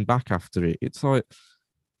jogging back after it. It's like,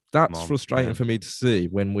 come that's on, frustrating yeah, for me to see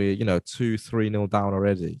when we're, 2-3 nil down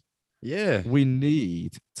already. yeah. We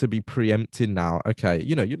need to be preempting now. Okay,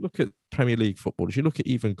 you look at Premier League footballers, you look at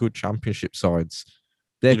even good championship sides,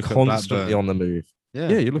 they're You look at constantly Blackburn. on the move. Yeah,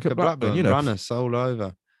 you look like at Blackburn. ran us all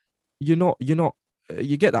over. You're not.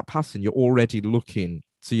 You get that passing, you're already looking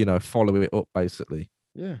to follow it up basically.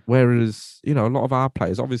 Yeah. Whereas a lot of our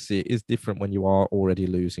players, obviously, it is different when you are already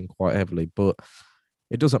losing quite heavily, but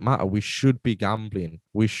it doesn't matter. We should be gambling.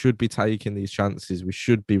 We should be taking these chances. We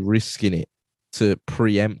should be risking it to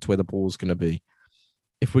preempt where the ball's going to be.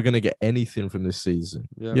 If we're going to get anything from this season,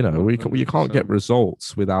 Yeah, you can't get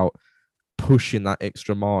results without pushing that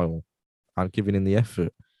extra mile and giving in the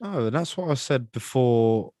effort. Oh, and that's what I said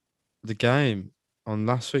before the game on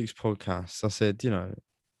last week's podcast. I said, it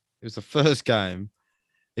was the first game.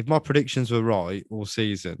 If my predictions were right all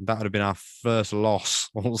season, that would have been our first loss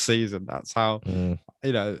all season. That's how,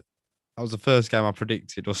 that was the first game I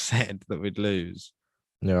predicted or said that we'd lose.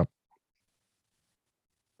 Yeah.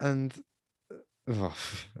 And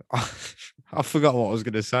I forgot what I was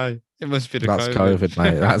going to say. It must be the That's COVID,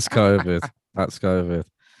 mate. That's COVID. That's COVID.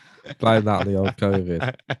 Blame that on the old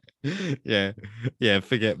COVID. Yeah.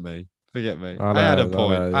 Forget me. I had a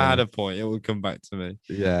point. I had a point. It will come back to me.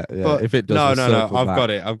 Yeah. But if it does, no. I've got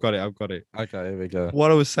it. Okay, here we go.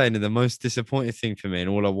 What I was saying, the most disappointing thing for me, and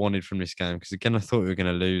all I wanted from this game, because again, I thought we were going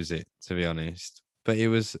to lose it, to be honest. But it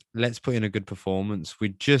was, let's put in a good performance. We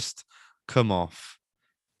just come off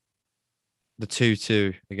the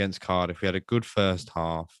 2-2 against Cardiff. We had a good first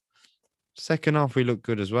half. Second half, we looked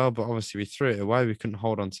good as well, but obviously we threw it away. We couldn't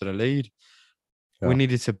hold on to the lead. Yeah. We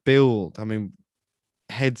needed to build. I mean,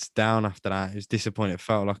 heads down after that. It was disappointing. It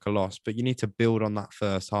felt like a loss, but you need to build on that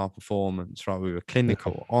first half performance, right? We were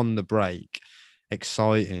clinical on the break,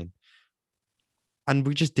 exciting. And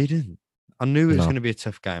we just didn't. I knew it was going to be a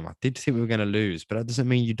tough game. I did think we were going to lose, but that doesn't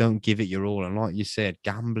mean you don't give it your all. And like you said,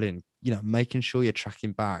 gambling, making sure you're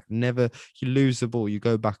tracking back. Never, you lose the ball, you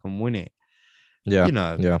go back and win it.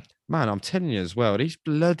 Yeah. Man, I'm telling you as well, these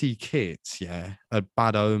bloody kits, are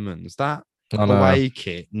bad omens. That away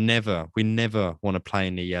kit, we never want to play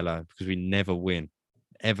in the yellow because we never win,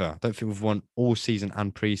 ever. I don't think we've won all season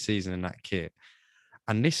and pre-season in that kit.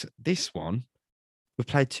 And this one, we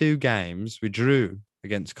played 2 games. We drew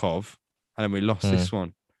against Cov, and then we lost this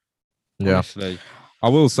one. Yeah. Honestly. I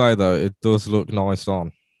will say, though, it does look nice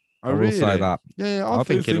on. I will say that. Yeah, I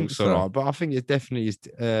think it looks all right, but I think it definitely is.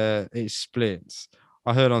 It splits.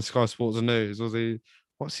 I heard on Sky Sports News,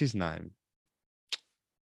 what's his name?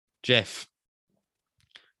 Jeff.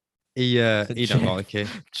 He don't like it.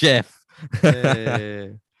 Jeff. Yeah.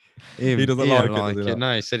 He doesn't like it.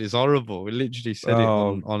 No, he said it's horrible. He literally said it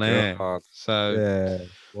on air. So yeah,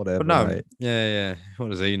 whatever. But no, mate. Yeah. What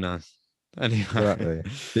does he know? Anyway, exactly. Do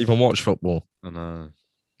you even watch football? I know.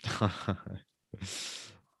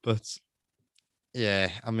 But yeah,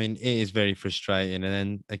 I mean, it is very frustrating. And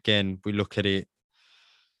then again, we look at it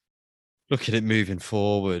moving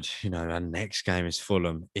forward. Our next game is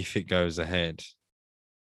Fulham. If it goes ahead,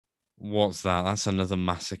 what's that? That's another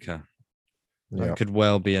massacre. That could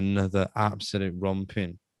well be another absolute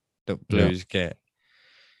romping that Blues get.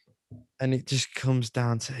 And it just comes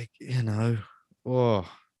down to,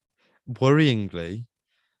 worryingly,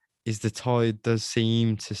 is the tide does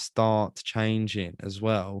seem to start changing as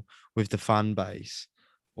well with the fan base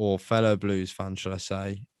or fellow Blues fans, shall I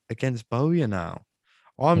say, against Bowyer now.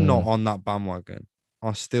 I'm not on that bandwagon.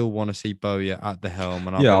 I still want to see Bowyer at the helm.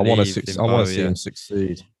 And I want to see him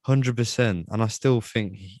succeed. 100%. And I still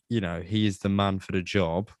think, he is the man for the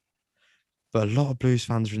job. But a lot of Blues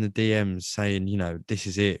fans are in the DMs saying, this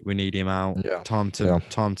is it. We need him out. Yeah. Time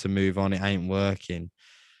to move on. It ain't working.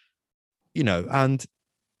 And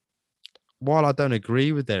while I don't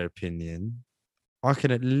agree with their opinion, I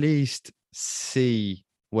can at least see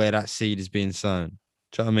where that seed is being sown.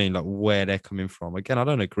 Do you know what I mean? Like where they're coming from. Again, I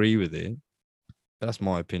don't agree with it. That's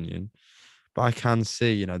my opinion. But I can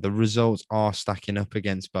see, the results are stacking up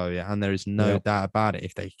against Bowyer, and there is no doubt about it.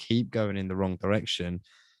 If they keep going in the wrong direction,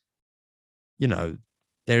 there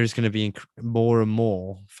is going to be more and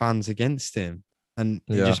more fans against him. And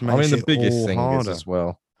it just makes the biggest thing harder.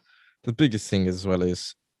 The biggest thing as well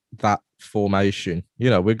is that formation.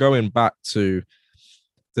 We're going back to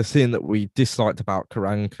the thing that we disliked about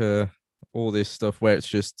Karanka, all this stuff where it's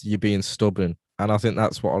just you being stubborn. And I think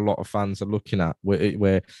that's what a lot of fans are looking at,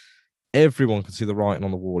 where everyone can see the writing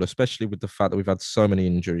on the wall, especially with the fact that we've had so many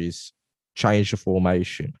injuries. Change the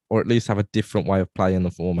formation, or at least have a different way of playing the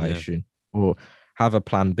formation, or have a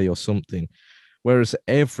plan B or something. Whereas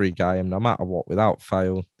every game, no matter what, without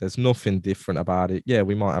fail, there's nothing different about it. Yeah,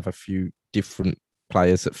 we might have a few different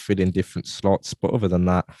players that fit in different slots, but other than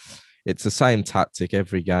that, it's the same tactic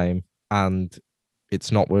every game, and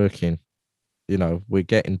it's not working. We're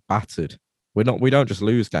getting battered. We don't just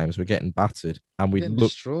lose games; we're getting battered, and we look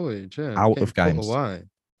destroyed, out of games. Away.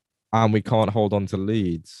 and we can't hold on to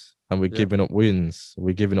leads, and we're Yeah. giving up wins,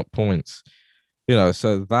 we're giving up points. You know,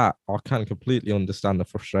 so that I can completely understand the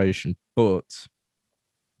frustration, but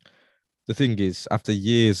the thing is, after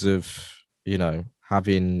years of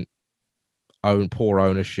having poor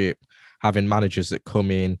ownership, having managers that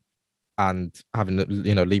come in and having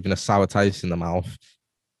leaving a sour taste in the mouth,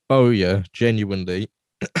 Bowyer genuinely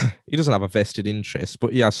he doesn't have a vested interest,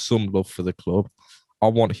 but he has some love for the club. I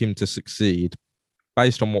want him to succeed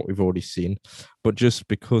based on what we've already seen, but just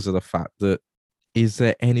because of the fact that is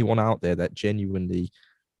there anyone out there that genuinely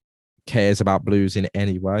cares about Blues in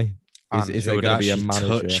any way? And Is who there would going to be a actually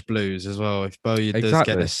manager? touch Blues as well? If Bowyer does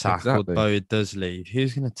get a Exactly, sack or exactly. Bowyer does leave,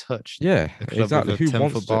 who's going to touch Yeah, the club with exactly. a Who 10-foot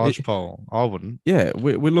wants to? barge pole? I wouldn't. Yeah,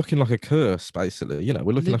 we're looking like a curse, basically. You know,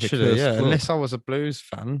 we're looking like a Literally, cursed yeah. club. Unless I was a Blues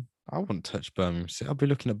fan, I wouldn't touch Birmingham City. I'd be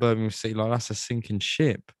looking at Birmingham City like that's a sinking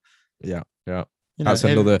ship. Yeah, yeah. You know, That's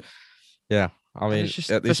another. Yeah, I and mean, it's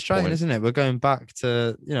just at this frustrating, point, isn't it? We're going back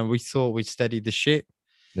to, we thought we'd steadied the ship.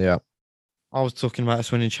 yeah, I was talking about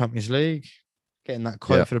us winning Champions League, getting that yeah.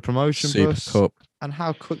 quote for the promotion Super bus, Cup. and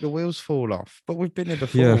how quick the wheels fall off. But we've been here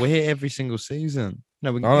before. Yeah. We're here every single season.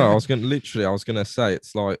 No, we I know. every, I was gonna say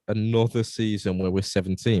it's like another season where we're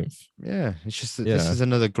 17th. yeah. It's just that this Yeah, is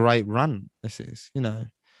another great run. This is, I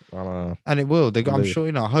know. and it will. I'm Believe-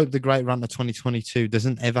 sure, I hope the great run of 2022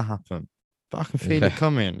 doesn't ever happen. But I can feel it Yeah.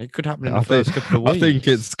 coming. It could happen in the I think first couple of I weeks. think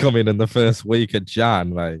it's coming in the first week of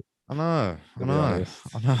Jan, mate. I know. To be honest,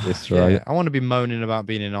 I know. it's Yeah, right. I want to be moaning about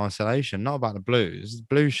being in isolation, not about the Blues. The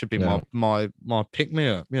Blues should be Yeah. my pick me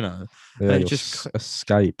up, Yeah, And it your just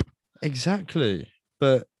escape. exactly.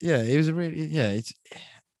 But yeah, it was a really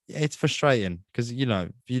it's frustrating because if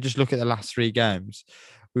you just look at the last three games,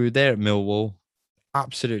 we were there at Millwall,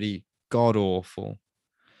 absolutely god awful.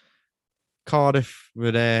 Cardiff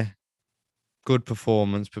were there, good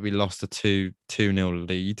performance, but we lost a 2-0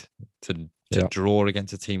 lead to draw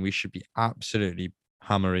against a team we should be absolutely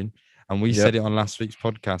hammering. And we said it on last week's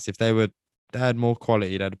podcast. If they had more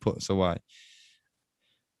quality, they'd have put us away.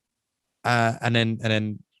 And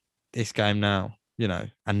then this game now,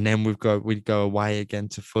 and then we'd go away again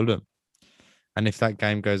to Fulham. And if that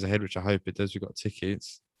game goes ahead, which I hope it does, we've got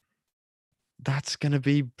tickets. That's going to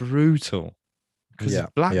be brutal. Because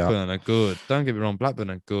Blackburn are good. Don't get me wrong,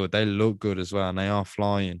 Blackburn are good. They look good as well, and they are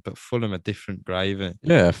flying. But Fulham are different gravy.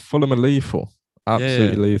 Yeah, Fulham are lethal.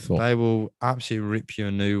 Absolutely lethal. They will absolutely rip you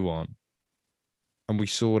a new one. And we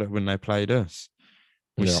saw that when they played us.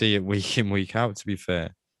 We see it week in, week out, to be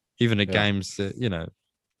fair. Even the games that,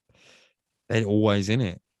 they're always in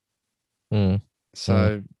it.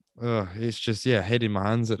 So it's just, head in my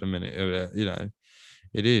hands at the minute.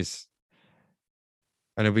 It is.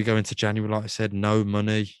 And if we go into January, like I said, no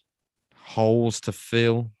money, holes to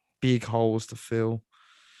fill, big holes to fill.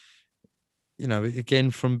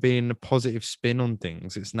 Again, from being a positive spin on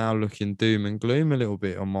things, it's now looking doom and gloom a little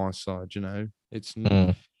bit on my side. It's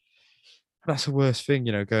that's the worst thing.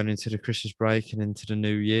 Going into the Christmas break and into the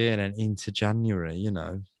new year and then into January.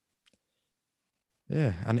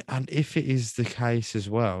 Yeah, and if it is the case as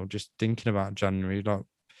well, just thinking about January, like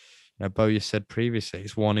Bowyer said previously,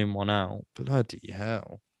 it's 1 in, 1 out. Bloody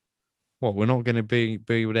hell. What, we're not going to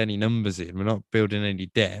build any numbers in. We're not building any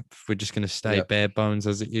depth. We're just going to stay bare bones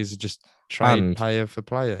as it is, just trade player for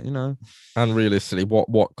player, And realistically,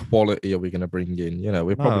 what quality are we going to bring in?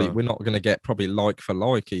 We're not going to get probably like for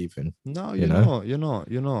like even. No, you're not.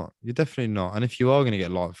 You're definitely not. And if you are going to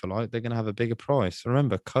get like for like, they're going to have a bigger price.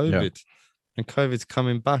 Remember, COVID. And COVID's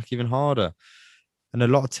coming back even harder. And a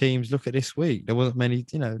lot of teams, look at this week. There wasn't many,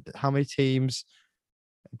 how many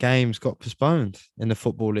games got postponed in the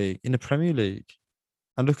Football League, in the Premier League.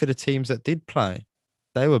 And look at the teams that did play.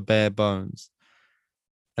 They were bare bones.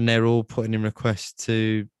 And they're all putting in requests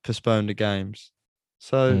to postpone the games.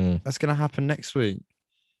 So that's going to happen next week.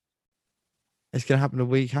 It's going to happen a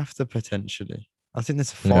week after, potentially. I think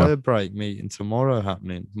there's a fire break meeting tomorrow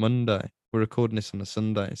happening, Monday. We're recording this on a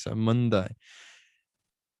Sunday. So Monday,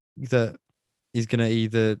 that is going to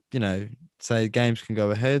either, say games can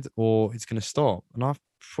go ahead or it's going to stop. And I've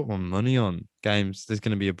put my money on games. There's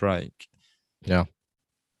going to be a break. Yeah.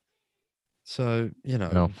 So,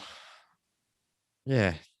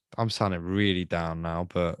 I'm sounding really down now,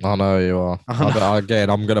 but I know you are. Again,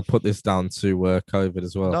 I'm going to put this down to COVID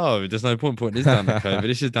as well. No, there's no point putting this down to COVID.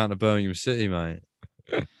 This is down to Birmingham City, mate.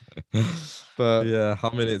 But yeah,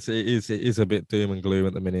 I mean, it is a bit doom and gloom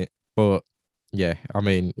at the minute, but yeah, I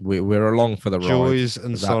mean, we're along for the ride. Joys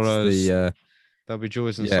and sorrows. There'll be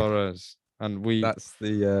joys and sorrows, and we know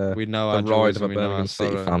the ride of a Birmingham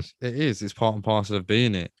City fan. It is. It's part and parcel of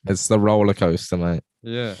being it. It's the roller coaster, mate.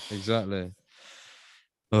 Yeah, exactly.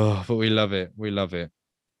 Oh, but we love it. We love it.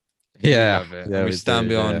 We Yeah, love it. yeah, And we we stand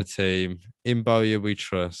do. behind Yeah, the team. In Bowyer, we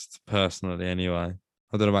trust, personally, anyway.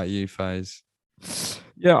 I don't know about you, FaZe.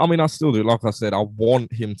 yeah. I mean, I still do. Like I said, I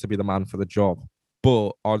want him to be the man for the job,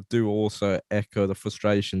 but I do also echo the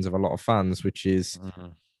frustrations of a lot of fans, which is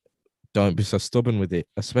Mhm. don't be so stubborn with it,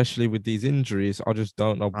 especially with these injuries. I just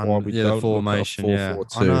don't know why And we yeah, the don't look at a formation, yeah.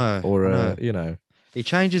 4-4-2 or I a, know. you know, He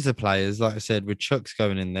changes the players, like I said, with Chuck's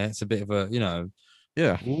going in there. It's a bit of a,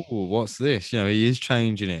 yeah, ooh, what's this? He is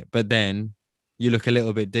changing it. But then you look a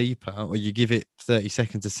little bit deeper, or you give it 30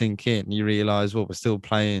 seconds to sink in, and you realize, well, we're still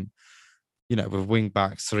playing, with wing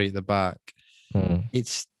backs, three at the back. mm.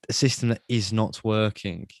 It's a system that is not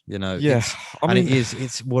working, Yeah. I and mean,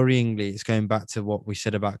 it's worryingly, it's going back to what we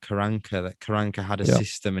said about Karanka, that Karanka had a yeah,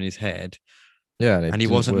 system in his head yeah, and and it he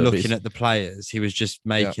didn't wasn't work. But looking it's, at the players. He was just yeah,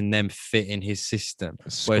 making them fit in his system.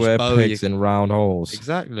 Whereas square Bowyer, pegs in round holes.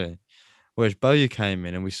 exactly. Whereas Bowyer came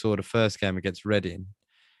in and we saw the first game against Reading.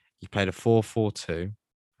 He played a 4-4-2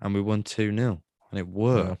 and we won 2-0. And it Yeah.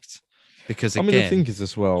 worked because, I mean, the thing again, is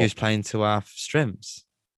as he well, was playing to our strengths.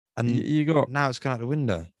 you, And you got now it's gone out the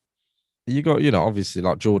window. obviously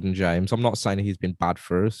like Jordan James. I'm not saying he's been bad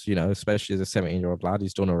for us, especially as a 17-year-old lad.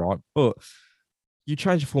 He's done all right. But you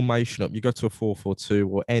change the formation up, you go to a 4-4-2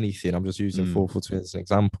 or anything. I'm just using Mm, 4-4-2 as an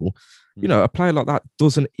example. mm, A player like that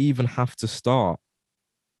doesn't even have to start.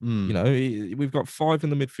 mm. We've got five in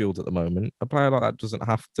the midfield at the moment. A player like that doesn't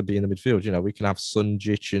have to be in the midfield. We can have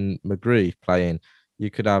Sunjic and McGree playing. You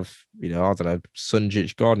could have, I don't know,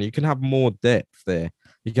 Sunjic Gardner. You can have more depth there.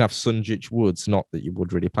 You can have Sunjic Woods, not that you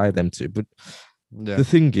would really play them to. But Yeah. the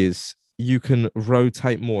thing is, you can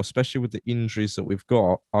rotate more, especially with the injuries that we've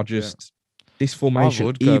got. Are Yeah. just this I formation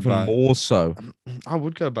would go even back. more so. I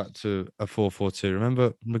would go back to a 4-4-2.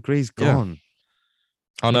 Remember, McGree's Yeah, gone.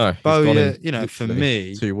 I If know. He's gone in Bowyer, for literally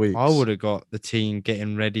me, 2 weeks. I would have got the team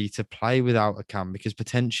getting ready to play without a cam because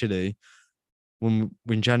potentially when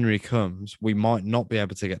January comes, we might not be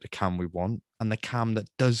able to get the cam we want. And the cam that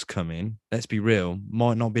does come in, let's be real,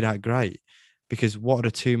 might not be that great. Because what are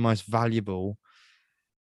the two most valuable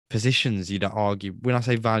positions you'd argue? When I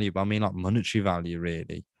say valuable, I mean like monetary value,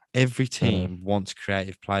 really. Every Mm, team wants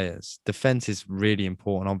creative players. Defense is really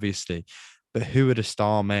important, obviously. But who are the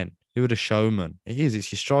star men? Who are the showmen?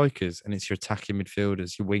 It's your strikers and it's your attacking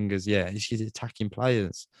midfielders, your wingers. Yeah, it's your attacking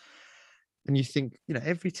players. And you think,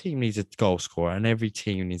 every team needs a goal scorer and every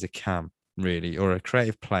team needs a cam, really, or a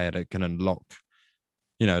creative player that can unlock,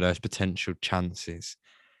 those potential chances.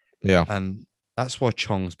 yeah. And that's why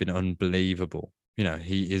Chong's been unbelievable.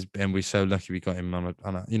 He is, and we're so lucky we got him on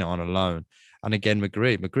a loan. And again,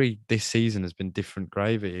 McGree this season has been different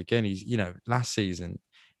gravy. Again, he's, last season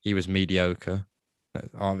he was mediocre,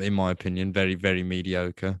 in my opinion, very, very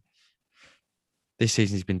mediocre. This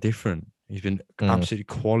season he's been different. He's been Mm. absolutely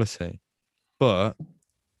quality. But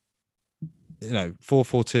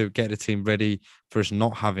 4-4-2, get the team ready for us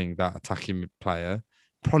not having that attacking player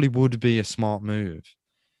probably would be a smart move.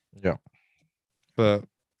 Yeah. But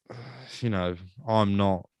I'm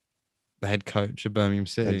not the head coach of Birmingham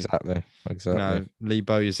City. Exactly. Exactly. Lee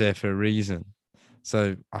Bowyer's there for a reason.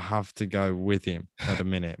 So I have to go with him at a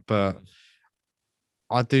minute. But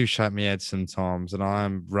I do shake my head sometimes and I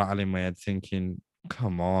am rattling my head thinking,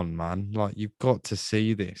 come on, man. Like you've got to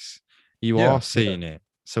see this. You Yeah. are seeing it.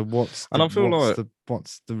 So what's And the I feel like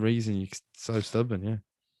what's the reason you're so stubborn? Yeah.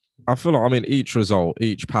 I mean each result,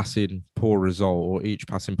 each passing poor result or each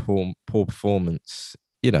passing poor performance,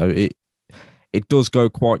 it does go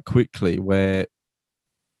quite quickly where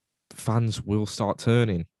fans will start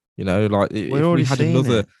turning. Like We're already seeing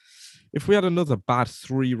it. if we had another bad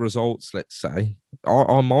three results, let's say,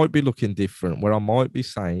 I might be looking different. Where I might be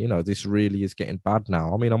saying, this really is getting bad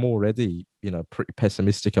now. I mean, I'm already, pretty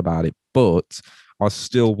pessimistic about it, but I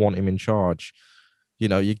still want him in charge.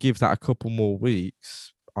 You give that a couple more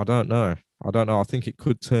weeks. I don't know. I think it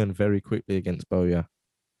could turn very quickly against Bowyer.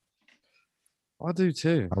 I do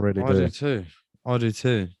too. I really I do do. too. I do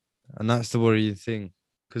too. And that's the worrying thing.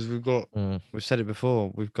 Because Mm, we've said it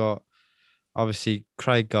before, we've got obviously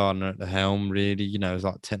Craig Gardner at the helm, really, is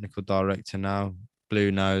like technical director now.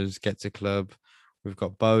 Blue nose, gets a club. We've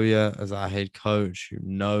got Bowyer as our head coach who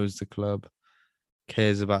knows the club,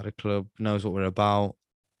 cares about the club, knows what we're about.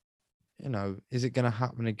 Is it going to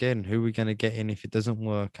happen again? Who are we going to get in if it doesn't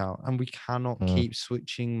work out? And we cannot mm. keep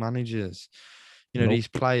switching managers. Nope. These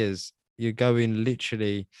players, you're going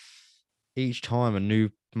literally each time a new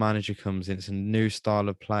manager comes in, it's a new style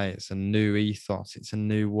of play, it's a new ethos, it's a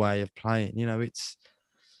new way of playing.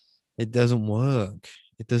 It doesn't work.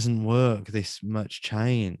 It doesn't work. This much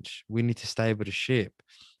change. We need to stable the ship.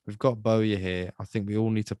 We've got Bowyer here. I think we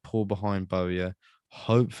all need to pull behind Bowyer,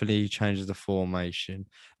 Hopefully, he changes the formation.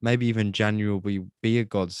 Maybe even January will be a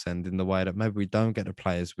godsend in the way that maybe we don't get the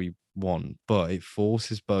players we want, but it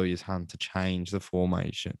forces Bowie's hand to change the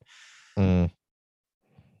formation. You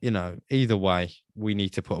know, either way, we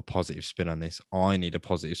need to put a positive spin on this. I need a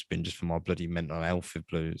positive spin just for my bloody mental health with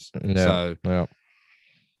Blues. Yeah,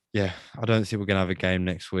 Yeah, I don't think we're going to have a game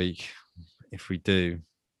next week. If we do,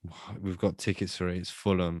 we've got tickets for it. It's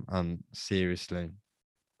Fulham, and seriously,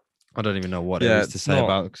 I don't even know what there is to say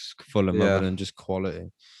about Fulham other than just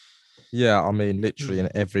quality. Yeah, I mean, literally in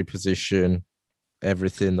every position,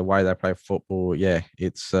 everything, the way they play football. Yeah,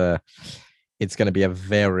 it's going to be a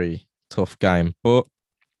very tough game. But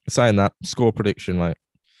saying that, score prediction, mate.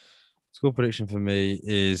 Score prediction for me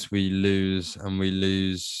is we lose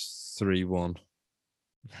 3-1.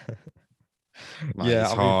 Yeah,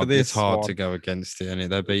 it's I mean, hard. for this It's hard one, to go against it,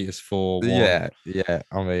 and they beat us 4-1. Yeah.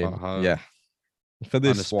 I mean, yeah. For and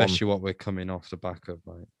this especially one, what we're coming off the back of,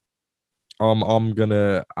 mate. I'm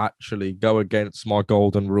gonna actually go against my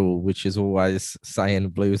golden rule, which is always saying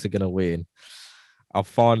Blues are gonna win. I'm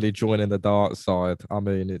finally joining the dark side. I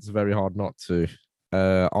mean, it's very hard not to.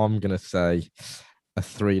 I'm gonna say a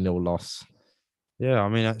 3-0 loss. Yeah, I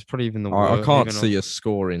mean it's probably even the I worst. can't see us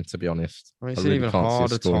scoring, to be honest. I mean, it's I an really even can't see us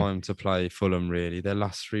harder scoring. time to play Fulham. Really, their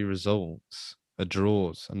last 3 results are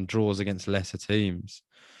draws and draws against lesser teams.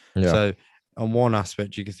 Yeah. So, on one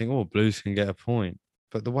aspect, you can think, "Oh, Blues can get a point,"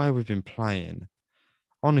 but the way we've been playing,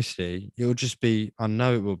 honestly, it'll just be. I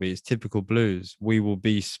know it will be. It's typical Blues. We will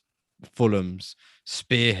be Fulham's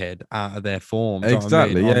spearhead out of their form.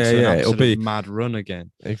 Exactly. Onto an Yeah. It'll absolute be mad run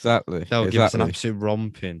again. exactly. They'll give us an absolute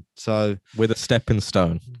romping. So with a stepping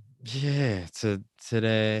stone. Yeah, to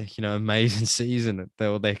their amazing season,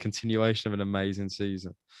 their continuation of an amazing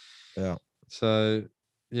season. Yeah. So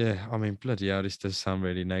yeah, I mean, bloody hell, this does sound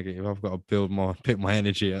really negative. I've got to pick my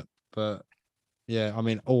energy up. But yeah, I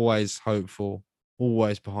mean, always hopeful,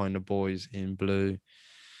 always behind the boys in blue.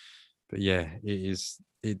 But yeah,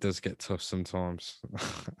 it does get tough sometimes.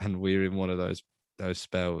 And we're in one of those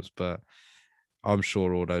spells. But I'm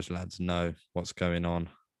sure all those lads know what's going on.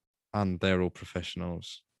 And they're all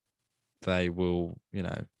professionals. They will,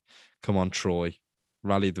 come on, Troy,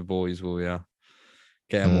 rally the boys, will ya?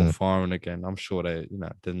 Get them all firing again. I'm sure there's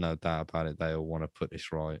no doubt about it. They all want to put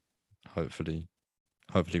this right. Hopefully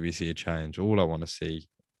we see a change. All I want to see,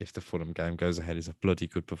 if the Fulham game goes ahead, is a bloody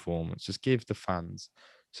good performance. Just give the fans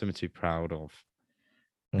something to be proud of,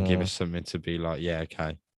 and give us something to be like, yeah,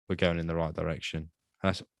 okay, we're going in the right direction. And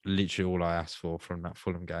that's literally all I asked for from that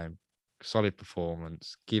Fulham game. Solid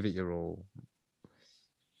performance. Give it your all.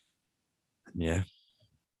 Yeah.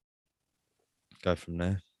 Go from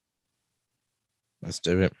there. Let's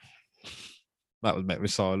do it. That was met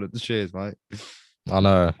with silence. Cheers, mate. I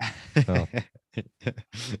know. Oh.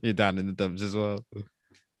 You're down in the dumps as well.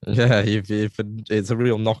 Yeah, it's a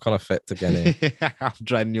real knock-on effect again. I'm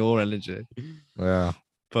draining your energy. Yeah.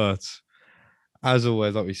 But as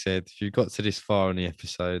always, like we said, if you got to this far in the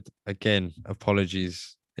episode, again,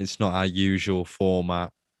 apologies. It's not our usual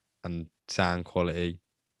format and sound quality,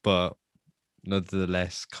 but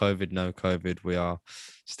nonetheless, COVID, no COVID, we are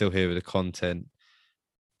still here with the content.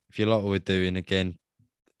 If you like what we're doing, again,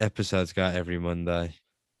 episodes go out every Monday.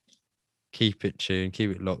 Keep it tuned,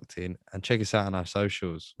 keep it locked in, and check us out on our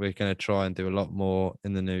socials. We're going to try and do a lot more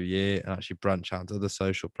in the new year and actually branch out to other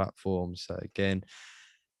social platforms. So again,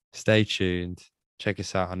 stay tuned. Check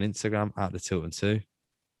us out on Instagram at the Tilton 2.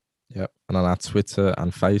 Yep. And on our Twitter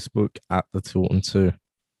and Facebook at the Tilton 2.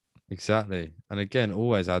 Exactly. And again,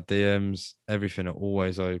 always our DMs, everything are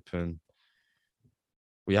always open.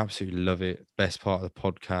 We absolutely love it. Best part of the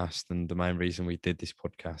podcast, and the main reason we did this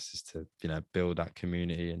podcast is to, build that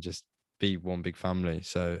community and just be one big family.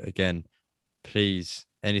 So again, please,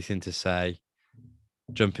 anything to say,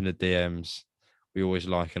 jump in the DMs. We always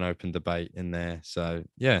like an open debate in there. So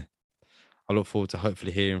yeah, I look forward to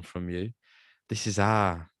hopefully hearing from you. This is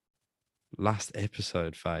our last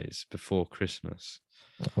episode phase before Christmas.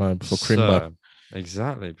 Before Crimbo.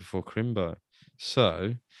 Exactly, before Crimbo.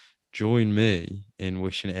 So join me in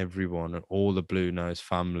wishing everyone and all the Blue Nose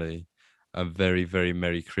family a very, very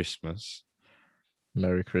Merry Christmas.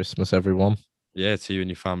 Merry Christmas, everyone. Yeah, to you and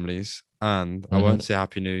your families. And I won't say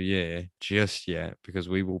Happy New Year just yet, because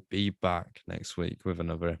we will be back next week with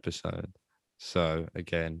another episode. So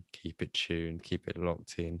again, keep it tuned, keep it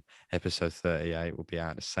locked in. Episode 38 will be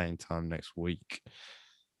out at the same time next week.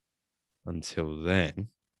 Until then,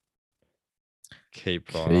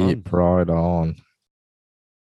 keep right on.